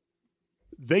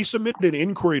 They submitted an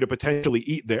inquiry to potentially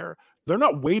eat there. They're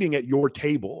not waiting at your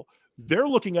table. They're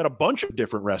looking at a bunch of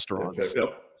different restaurants.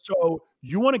 Okay. So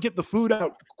you want to get the food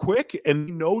out quick and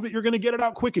you know that you're going to get it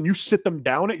out quick, and you sit them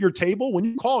down at your table. When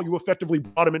you call, you effectively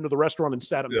brought them into the restaurant and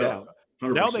sat them down.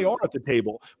 100%. Now they are at the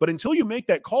table. But until you make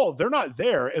that call, they're not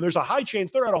there. And there's a high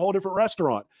chance they're at a whole different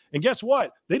restaurant. And guess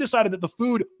what? They decided that the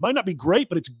food might not be great,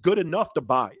 but it's good enough to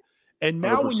buy. And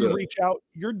now 100%. When you reach out,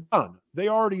 you're done. They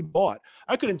already bought.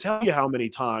 I couldn't tell you how many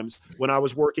times when I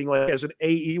was working like as an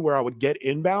AE where I would get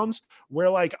inbounds where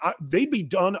like they'd be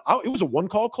done. It was a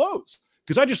one-call close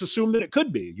because I just assumed that it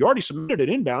could be. You already submitted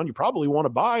an inbound. You probably want to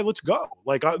buy. Let's go.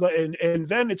 Like, and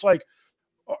then it's like,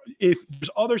 if there's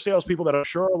other salespeople that are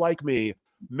sure like me,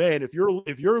 man, if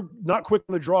you're not quick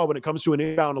on the draw when it comes to an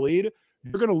inbound lead,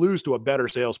 you're going to lose to a better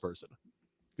salesperson.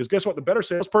 Because guess what? The better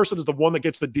salesperson is the one that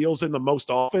gets the deals in the most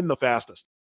often, the fastest.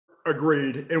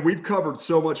 Agreed. And we've covered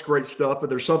so much great stuff, but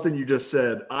there's something you just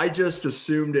said. I just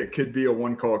assumed it could be a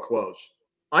one-call close.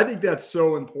 I think that's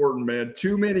so important, man.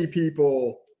 Too many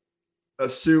people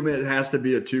assume it has to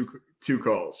be a two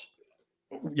calls.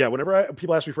 Yeah, whenever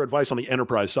people ask me for advice on the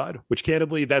enterprise side, which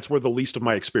candidly, that's where the least of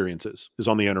my experience is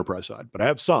on the enterprise side. But I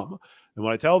have some. And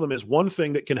what I tell them is one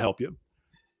thing that can help you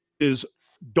is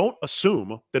don't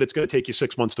assume that it's going to take you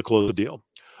 6 months to close a deal.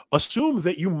 Assume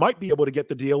that you might be able to get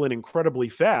the deal in incredibly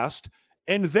fast,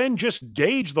 and then just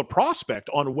gauge the prospect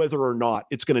on whether or not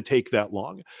it's going to take that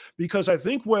long. Because I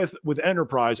think with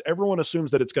enterprise, everyone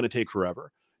assumes that it's going to take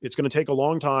forever. It's going to take a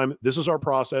long time. This is our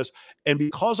process. And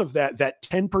because of that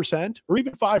 10% or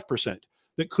even 5%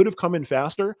 that could have come in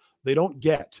faster, they don't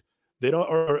get. They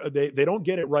don't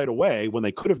get it right away when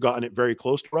they could have gotten it very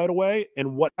close to right away.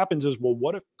 And what happens is, well,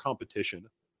 what if competition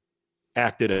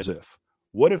acted as if?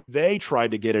 What if they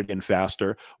tried to get it in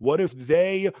faster? What if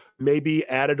they maybe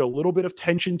added a little bit of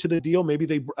tension to the deal? Maybe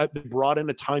they brought in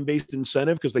a time-based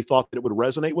incentive because they thought that it would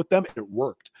resonate with them, and it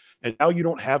worked. And now you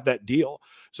don't have that deal.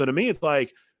 So to me, it's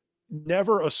like,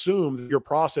 never assume that your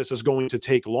process is going to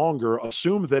take longer.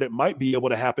 Assume that it might be able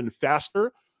to happen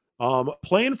faster.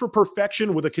 Plan for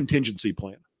perfection with a contingency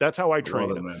plan. That's how I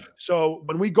train them. So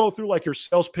when we go through like your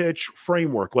sales pitch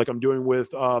framework, like I'm doing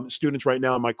with students right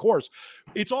now in my course,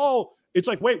 it's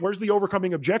like, wait, where's the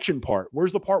overcoming objection part?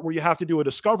 Where's the part where you have to do a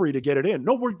discovery to get it in?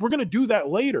 No, we're going to do that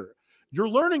later. You're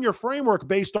learning your framework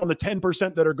based on the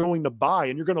 10% that are going to buy,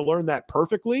 and you're going to learn that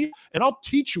perfectly. And I'll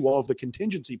teach you all of the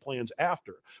contingency plans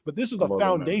after. But this is the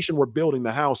foundation we're building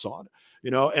the house on,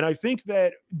 and I think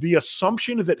that the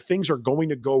assumption that things are going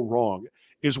to go wrong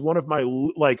is one of my,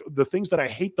 like, the things that I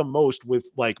hate the most with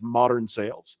like modern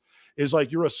sales is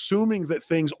like, you're assuming that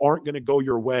things aren't going to go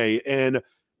your way. And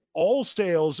all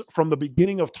sales from the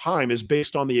beginning of time is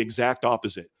based on the exact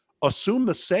opposite. Assume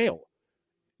the sale.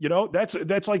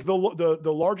 That's like the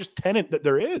largest tenet that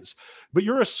there is. But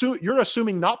you're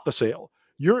assuming not the sale.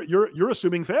 You're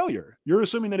assuming failure. You're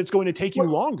assuming that it's going to take you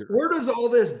longer. Where does all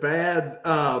this bad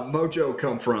mojo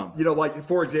come from? Like,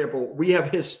 for example, we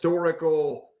have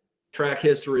historical track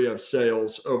history of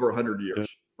sales over 100 years,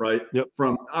 right? Yep.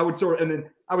 I would sort of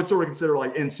consider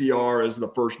like NCR as the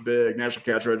first big National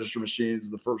Cash Register Machines,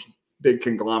 the first big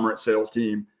conglomerate sales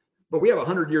team. But we have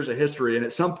 100 years of history, and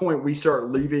at some point we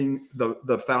start leaving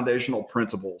the foundational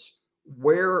principles.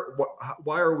 Why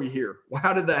are we here?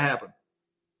 How did that happen?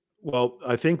 Well,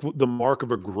 I think the mark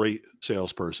of a great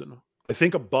salesperson, I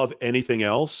think above anything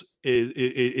else,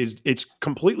 is it's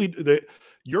completely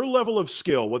your level of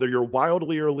skill, whether you're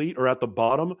wildly elite or at the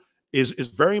bottom, is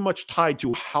very much tied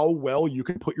to how well you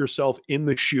can put yourself in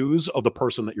the shoes of the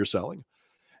person that you're selling.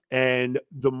 And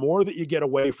the more that you get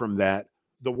away from that,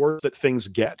 the worse that things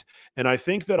get. And I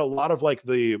think that a lot of like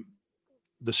the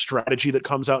strategy that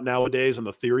comes out nowadays and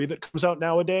the theory that comes out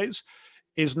nowadays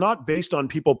is not based on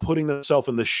people putting themselves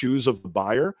in the shoes of the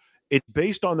buyer. It's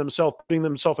based on themselves putting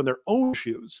themselves in their own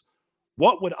shoes.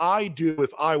 What would I do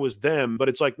if I was them? But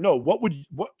it's like, no, what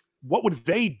would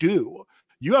they do?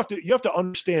 You have to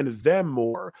understand them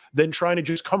more than trying to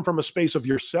just come from a space of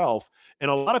yourself. And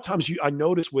a lot of times I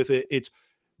notice with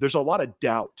there's a lot of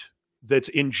doubt that's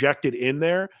injected in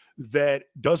there that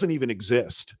doesn't even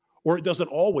exist, or it doesn't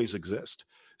always exist.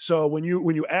 So when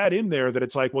you add in there that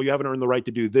it's like, well, you haven't earned the right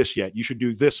to do this yet. You should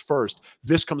do this first.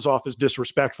 This comes off as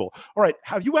disrespectful. All right.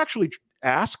 Have you actually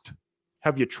asked?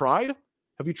 Have you tried?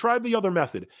 Have you tried the other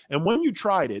method? And when you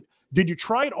tried it, did you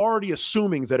try it already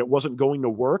assuming that it wasn't going to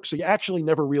work? So you actually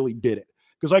never really did it.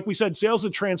 Because like we said, sales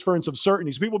and transference of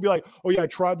certainties. People be like, oh yeah, I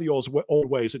tried the old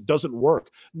ways. It doesn't work.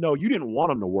 No, you didn't want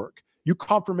them to work. You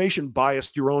confirmation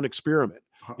biased your own experiment,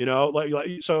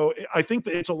 so I think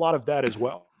that it's a lot of that as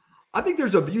well. I think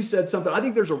you said something. I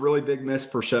think there's a really big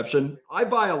misperception. I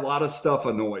buy a lot of stuff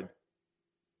annoyed.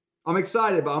 I'm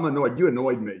excited, but I'm annoyed. You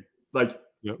annoyed me.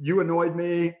 You annoyed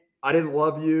me. I didn't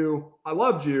love you. I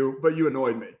loved you, but you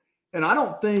annoyed me. And I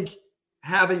don't think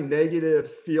having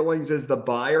negative feelings as the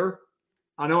buyer,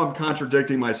 I know I'm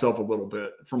contradicting myself a little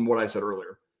bit from what I said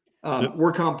earlier.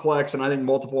 We're complex, and I think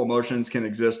multiple emotions can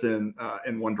exist in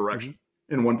one direction,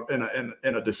 in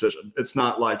a decision. It's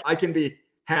not like I can be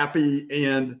happy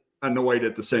and annoyed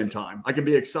at the same time. I can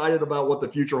be excited about what the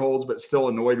future holds, but still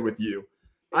annoyed with you.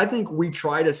 I think we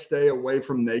try to stay away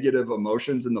from negative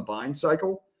emotions in the buying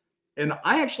cycle, and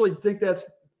I actually think that's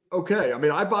okay. I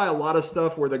mean, I buy a lot of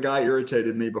stuff where the guy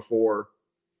irritated me before.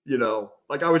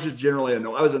 Like I was just generally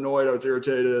annoyed. I was annoyed. I was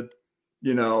irritated.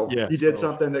 He did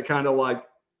something that kind of like,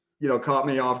 caught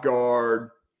me off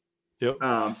guard. Yep.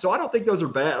 So I don't think those are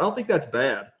bad. I don't think that's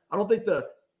bad. I don't think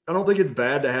it's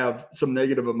bad to have some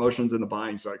negative emotions in the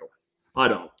buying cycle. I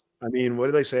don't. I mean, what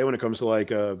do they say when it comes to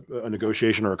like a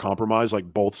negotiation or a compromise? Like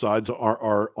both sides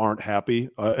aren't happy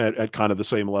at kind of the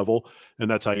same level, and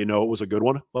that's how you know it was a good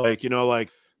one. Like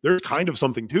there's kind of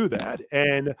something to that,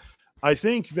 and I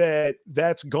think that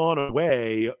that's gone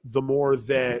away the more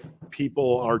that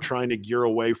people are trying to gear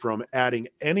away from adding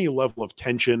any level of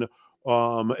tension.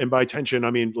 And by tension, I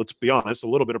mean, let's be honest, a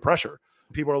little bit of pressure.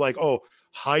 People are like, oh,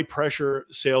 high pressure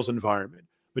sales environment.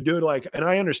 But dude, and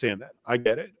I understand that. I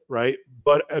get it, right?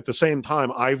 But at the same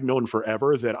time, I've known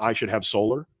forever that I should have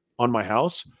solar on my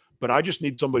house, but I just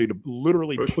need somebody to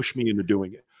literally push me into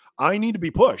doing it. I need to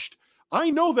be pushed. I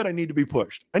know that I need to be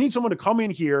pushed. I need someone to come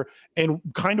in here and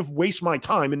kind of waste my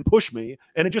time and push me,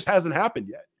 and it just hasn't happened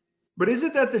yet. But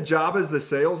isn't that the job as the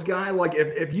sales guy? Like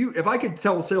if I could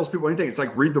tell salespeople anything, it's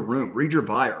like read the room, read your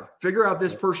buyer, figure out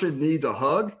this person needs a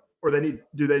hug or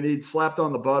do they need slapped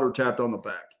on the butt or tapped on the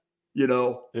back?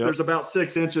 There's about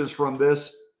 6 inches from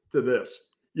this to this,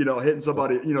 hitting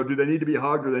somebody, do they need to be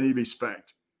hugged or they need to be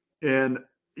spanked? And,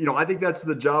 I think that's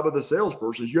the job of the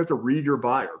salesperson is you have to read your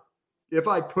buyer. If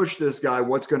I push this guy,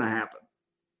 what's going to happen?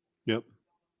 Yep.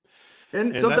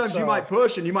 And sometimes you might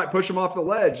push and you might push them off the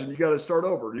ledge and you got to start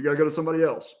over. You got to go to somebody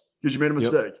else because you made a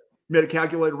mistake. Yep. You made a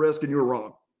calculated risk and you were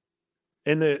wrong.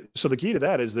 And so the key to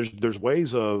that is there's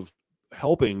ways of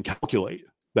helping calculate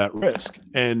that risk,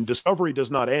 and discovery does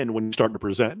not end when you start to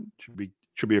present. It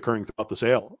should be occurring throughout the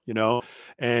sale,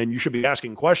 and you should be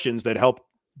asking questions that help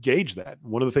gauge that.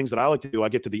 One of the things that I like to do, I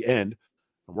get to the end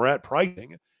and we're at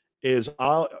pricing, is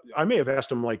I may have asked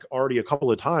them like already a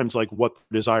couple of times, like what the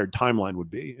desired timeline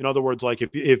would be. In other words, like if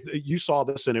you saw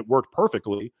this and it worked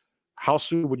perfectly, how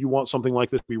soon would you want something like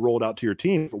this to be rolled out to your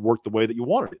team if it worked the way that you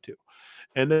wanted it to?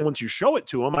 And then once you show it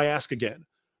to them, I ask again,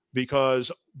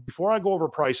 because before I go over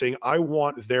pricing, I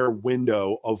want their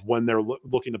window of when they're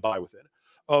looking to buy within.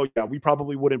 Oh yeah, we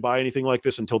probably wouldn't buy anything like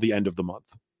this until the end of the month,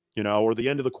 or the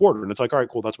end of the quarter. And it's like, all right,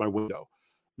 cool, that's my window.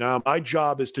 Now my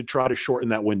job is to try to shorten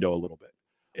that window a little bit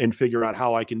and figure out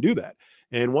how I can do that.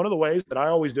 And one of the ways that I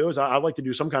always do is I like to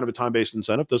do some kind of a time-based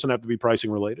incentive. Doesn't have to be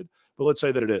pricing related, but let's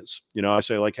say that it is. I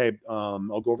say like, hey,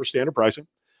 I'll go over standard pricing.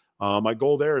 My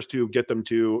goal there is to get them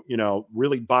to,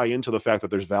 really buy into the fact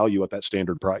that there's value at that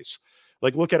standard price.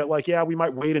 Like look at it like, yeah, we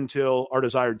might wait until our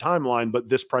desired timeline, but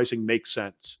this pricing makes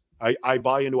sense. I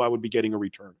buy into I would be getting a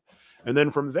return. And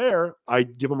then from there, I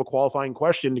give them a qualifying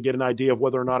question to get an idea of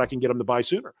whether or not I can get them to buy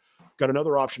sooner. Got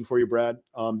another option for you, Brad.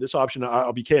 This option,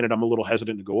 I'll be candid, I'm a little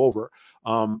hesitant to go over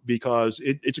because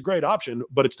it's a great option,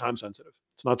 but it's time sensitive.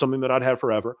 It's not something that I'd have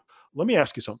forever. Let me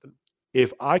ask you something.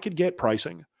 If I could get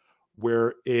pricing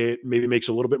where it maybe makes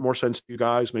a little bit more sense to you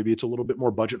guys, maybe it's a little bit more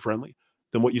budget friendly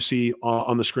than what you see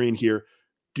on the screen here,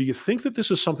 do you think that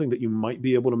this is something that you might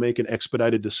be able to make an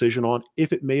expedited decision on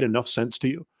if it made enough sense to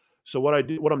you? So what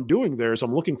I'm doing there is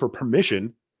I'm looking for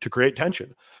permission to create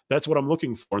tension. That's what I'm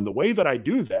looking for. And the way that I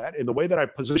do that and the way that I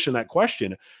position that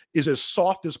question is as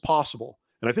soft as possible.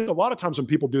 And I think a lot of times when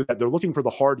people do that, they're looking for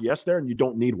the hard yes there, and you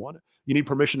don't need one. You need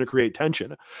permission to create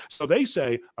tension. So they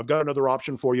say, I've got another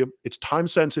option for you. It's time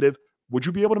sensitive. Would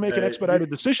you be able to make an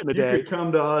expedited decision today? You could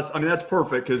come to us. I mean, that's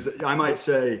perfect because I might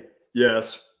say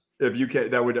yes. If you can,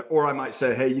 that would, or I might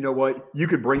say, hey, you know what? You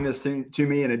could bring this thing to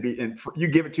me and you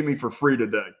give it to me for free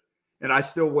today. And I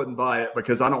still wouldn't buy it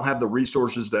because I don't have the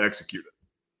resources to execute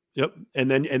it. Yep. And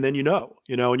then and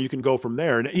you can go from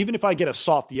there. And even if I get a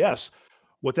soft yes,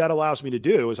 what that allows me to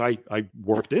do is I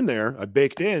worked in there, I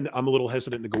baked in, I'm a little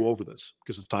hesitant to go over this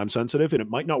because it's time sensitive and it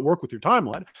might not work with your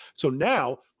timeline. So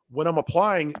now when I'm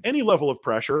applying any level of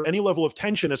pressure, any level of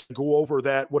tension as to go over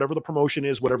that, whatever the promotion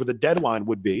is, whatever the deadline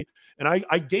would be. And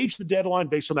I gauge the deadline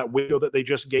based on that window that they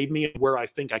just gave me and where I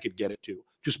think I could get it to,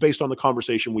 just based on the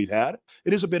conversation we've had.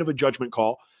 It is a bit of a judgment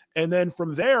call. And then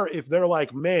from there, if they're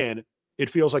like, man, it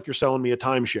feels like you're selling me a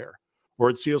timeshare, or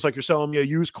it feels like you're selling me a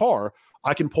used car,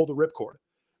 I can pull the ripcord.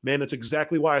 Man, that's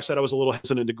exactly why I said I was a little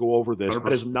hesitant to go over this. 100%.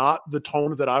 That is not the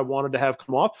tone that I wanted to have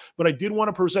come off, but I did want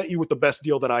to present you with the best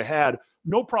deal that I had.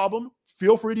 No problem.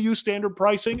 Feel free to use standard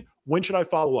pricing. When should I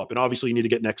follow up? And obviously you need to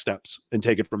get next steps and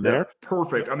take it from there.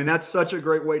 Perfect. I mean, that's such a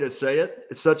great way to say it.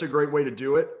 It's such a great way to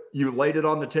do it. You laid it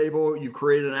on the table. You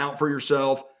created an out for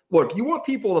yourself. Look, you want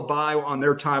people to buy on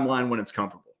their timeline when it's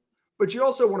comfortable, but you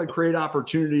also want to create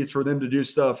opportunities for them to do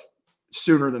stuff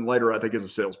sooner than later, I think, as a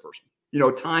salesperson.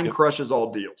 Time crushes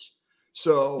all deals.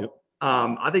 So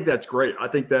I think that's great. I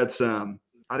think that's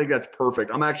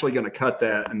perfect. I'm actually going to cut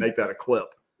that and make that a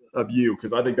clip of you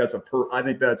because I think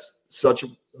that's such a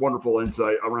wonderful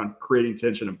insight around creating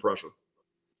tension and pressure.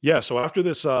 Yeah. So after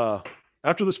this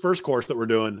first course that we're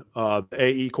doing, the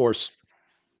AE course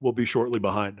will be shortly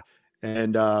behind.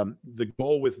 And the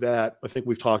goal with that, I think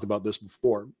we've talked about this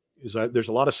before, is that there's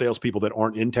a lot of salespeople that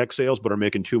aren't in tech sales, but are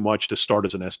making too much to start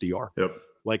as an SDR. Yep.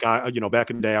 Like back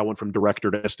in the day, I went from director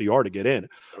to SDR to get in.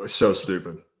 It was so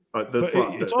stupid.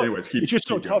 It's just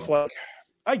so tough. Like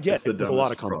I get it with a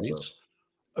lot of companies. Process.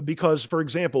 Because, for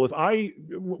example,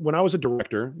 when I was a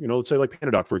director, let's say like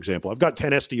Panadoc, for example, I've got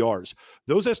 10 SDRs.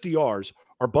 Those SDRs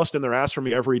are busting their ass for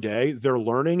me every day. They're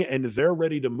learning and they're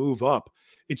ready to move up.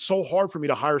 It's so hard for me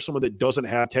to hire someone that doesn't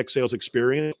have tech sales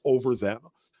experience over them.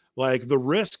 Like the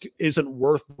risk isn't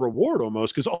worth the reward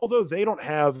almost, because although they don't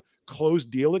have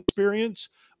closed deal experience,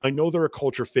 I know they're a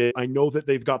culture fit. I know that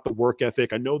they've got the work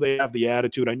ethic. I know they have the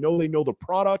attitude. I know they know the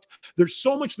product. There's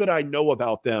so much that I know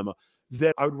about them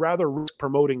that I would rather risk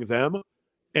promoting them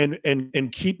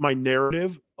and keep my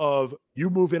narrative of you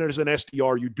move in as an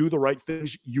SDR, you do the right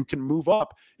things, you can move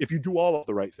up if you do all of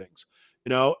the right things,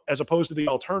 as opposed to the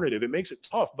alternative. It makes it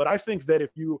tough. But I think that if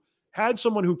you had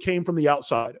someone who came from the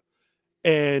outside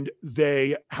and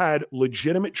they had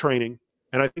legitimate training.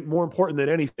 And I think more important than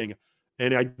anything,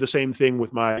 and I did the same thing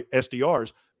with my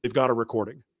SDRs, they've got a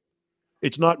recording.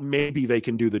 It's not maybe they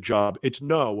can do the job. It's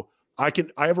no, I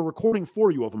have a recording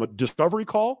for you of them, a discovery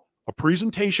call, a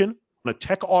presentation, a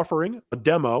tech offering, a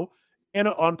demo, and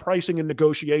on pricing and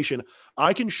negotiation.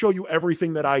 I can show you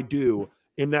everything that I do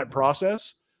in that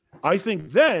process. I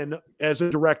think then as a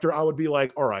director, I would be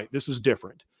like, all right, this is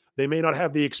different. They may not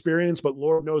have the experience, but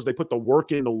Lord knows they put the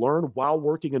work in to learn while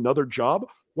working another job.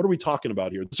 What are we talking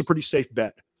about here? This is a pretty safe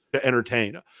bet to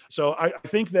entertain. So I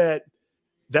think that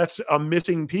that's a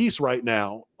missing piece right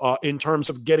now in terms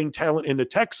of getting talent into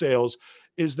tech sales,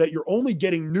 is that you're only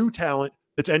getting new talent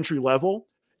that's entry level.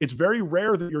 It's very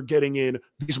rare that you're getting in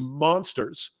these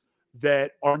monsters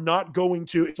that are not going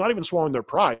to, it's not even swallowing their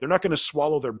pride. They're not going to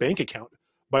swallow their bank account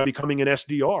by becoming an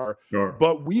SDR, Sure.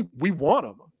 but we want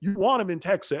them. You want them in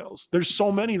tech sales. There's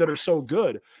so many that are so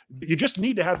good. You just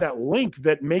need to have that link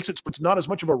that makes it so it's not as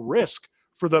much of a risk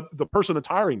for the person that's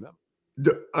hiring them.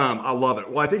 I love it.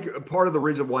 Well, I think part of the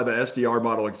reason why the SDR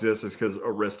model exists is because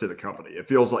a risk to the company. It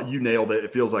feels like you nailed it.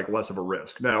 It feels like less of a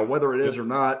risk. Now, whether it is or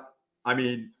not, I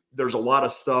mean, there's a lot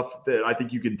of stuff that I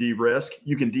think you can de-risk.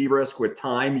 You can de-risk with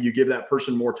time. You give that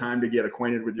person more time to get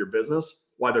acquainted with your business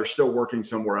while they're still working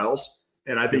somewhere else.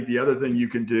 And I think the other thing you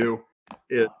can do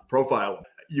is profile.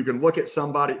 You can look at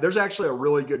somebody. There's actually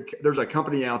there's a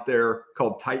company out there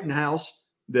called Titan House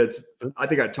that's, I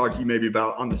think I talked to you maybe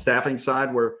about on the staffing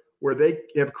side, where they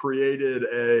have created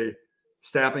a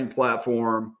staffing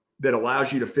platform that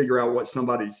allows you to figure out what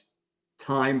somebody's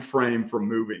time frame for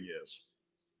moving is.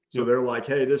 So they're like,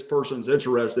 hey, this person's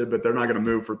interested, but they're not going to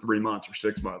move for 3 months or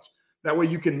 6 months. That way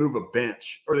you can move a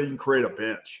bench, or they can create a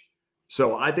bench.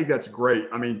 So I think that's great.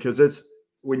 I mean, because it's,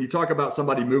 when you talk about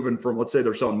somebody moving from, let's say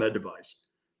they're selling med device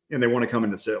and they want to come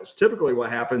into sales, typically what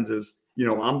happens is,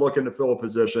 I'm looking to fill a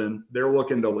position, they're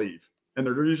looking to leave, and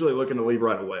they're usually looking to leave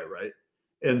right away, right?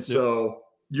 And so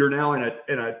you're now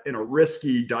in a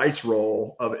risky dice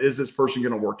roll of, is this person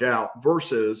going to work out,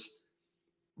 versus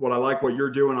what I like what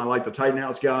you're doing. I like the Titan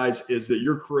House guys, is that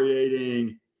you're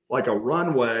creating like a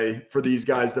runway for these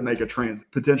guys to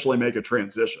potentially make a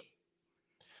transition.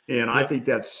 And I think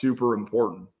that's super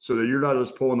important, so that you're not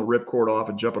just pulling the ripcord off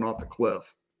and jumping off the cliff.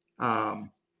 I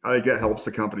think that helps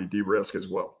the company de-risk as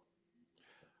well.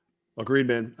 Agreed,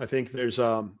 man. I think there's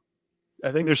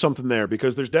something there,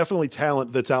 because there's definitely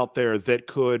talent that's out there that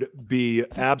could be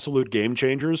absolute game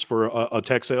changers for a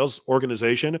tech sales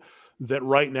organization that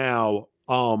right now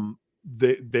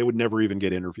they would never even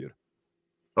get interviewed.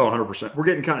 Oh, 100%. We're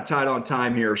getting kind of tight on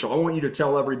time here, so I want you to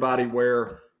tell everybody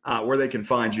where they can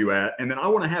find you at, and then I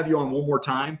want to have you on one more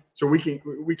time so we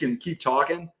can keep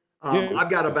talking. I've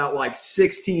got about like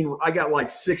 16. I got like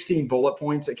 16 bullet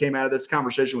points that came out of this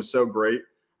conversation. Was so great.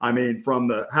 I mean, from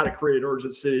the how to create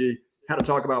urgency, how to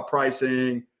talk about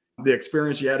pricing, the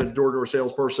experience you had as door-to-door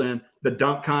salesperson, the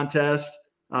dunk contest.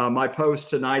 My post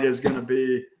tonight is going to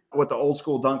be what the old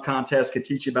school dunk contest could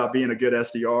teach you about being a good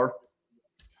SDR.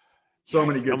 So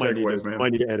many good takeaways, man. I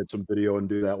might need to edit some video and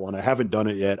do that one. I haven't done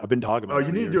it yet. I've been talking about it. Oh,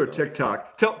 you need to do a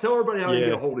TikTok. Tell everybody how to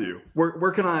get a hold of you.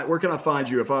 Where can I find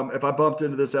you? If I bumped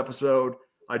into this episode,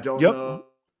 I don't know.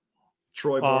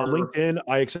 Troy Barter. LinkedIn,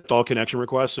 I accept all connection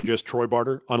requests. So just Troy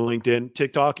Barter on LinkedIn.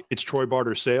 TikTok, it's Troy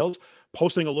Barter Sales.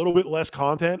 Posting a little bit less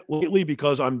content lately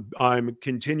because I'm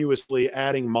continuously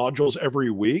adding modules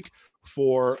every week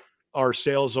for our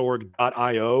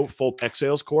salesorg.io full tech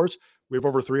sales course. We have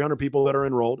over 300 people that are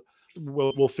enrolled.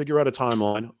 We'll figure out a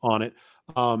timeline on it.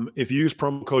 If you use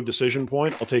promo code Decision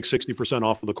Point, I'll take 60%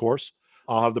 off of the course.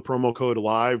 I'll have the promo code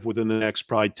live within the next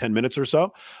probably 10 minutes or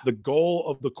so. The goal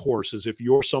of the course is, if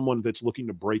you're someone that's looking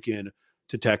to break in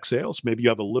to tech sales, maybe you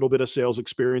have a little bit of sales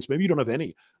experience, maybe you don't have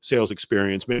any sales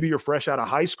experience, maybe you're fresh out of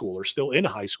high school or still in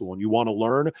high school and you want to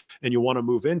learn and you want to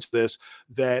move into this,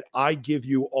 that I give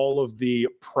you all of the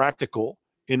practical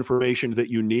information that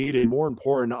you need. And more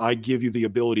important, I give you the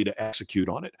ability to execute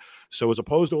on it. So as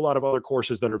opposed to a lot of other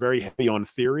courses that are very heavy on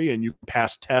theory and you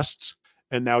pass tests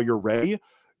and now you're ready,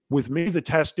 with me, the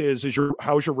test is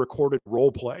how's your recorded role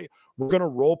play? We're going to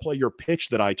role play your pitch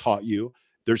that I taught you.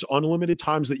 There's unlimited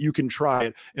times that you can try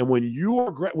it. And when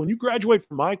you graduate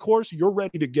from my course, you're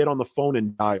ready to get on the phone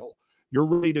and dial. You're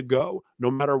ready to go.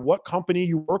 No matter what company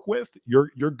you work with, you're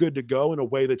good to go in a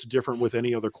way that's different with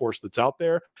any other course that's out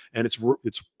there. And it's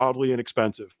wildly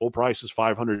inexpensive. Full price is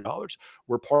 $500.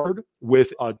 We're partnered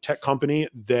with a tech company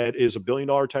that is $1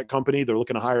 billion tech company. They're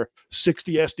looking to hire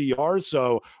 60 SDRs.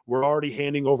 So we're already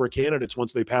handing over candidates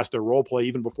once they pass their role play,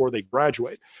 even before they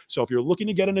graduate. So if you're looking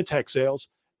to get into tech sales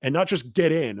and not just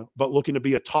get in, but looking to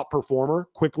be a top performer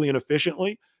quickly and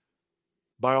efficiently,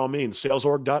 by all means,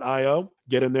 salesorg.io,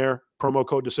 get in there, promo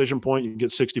code Decision Point, you can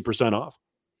get 60% off.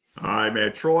 All right,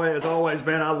 man. Troy, as always,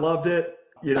 man, I loved it.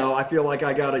 I feel like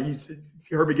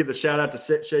you heard me give the shout out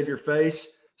to Shave Your Face.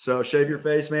 So Shave Your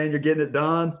Face, man, you're getting it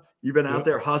done. You've been out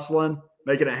there hustling,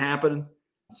 making it happen.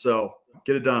 So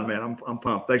get it done, man. I'm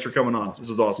pumped. Thanks for coming on. This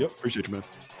is awesome. Yep. Appreciate you, man.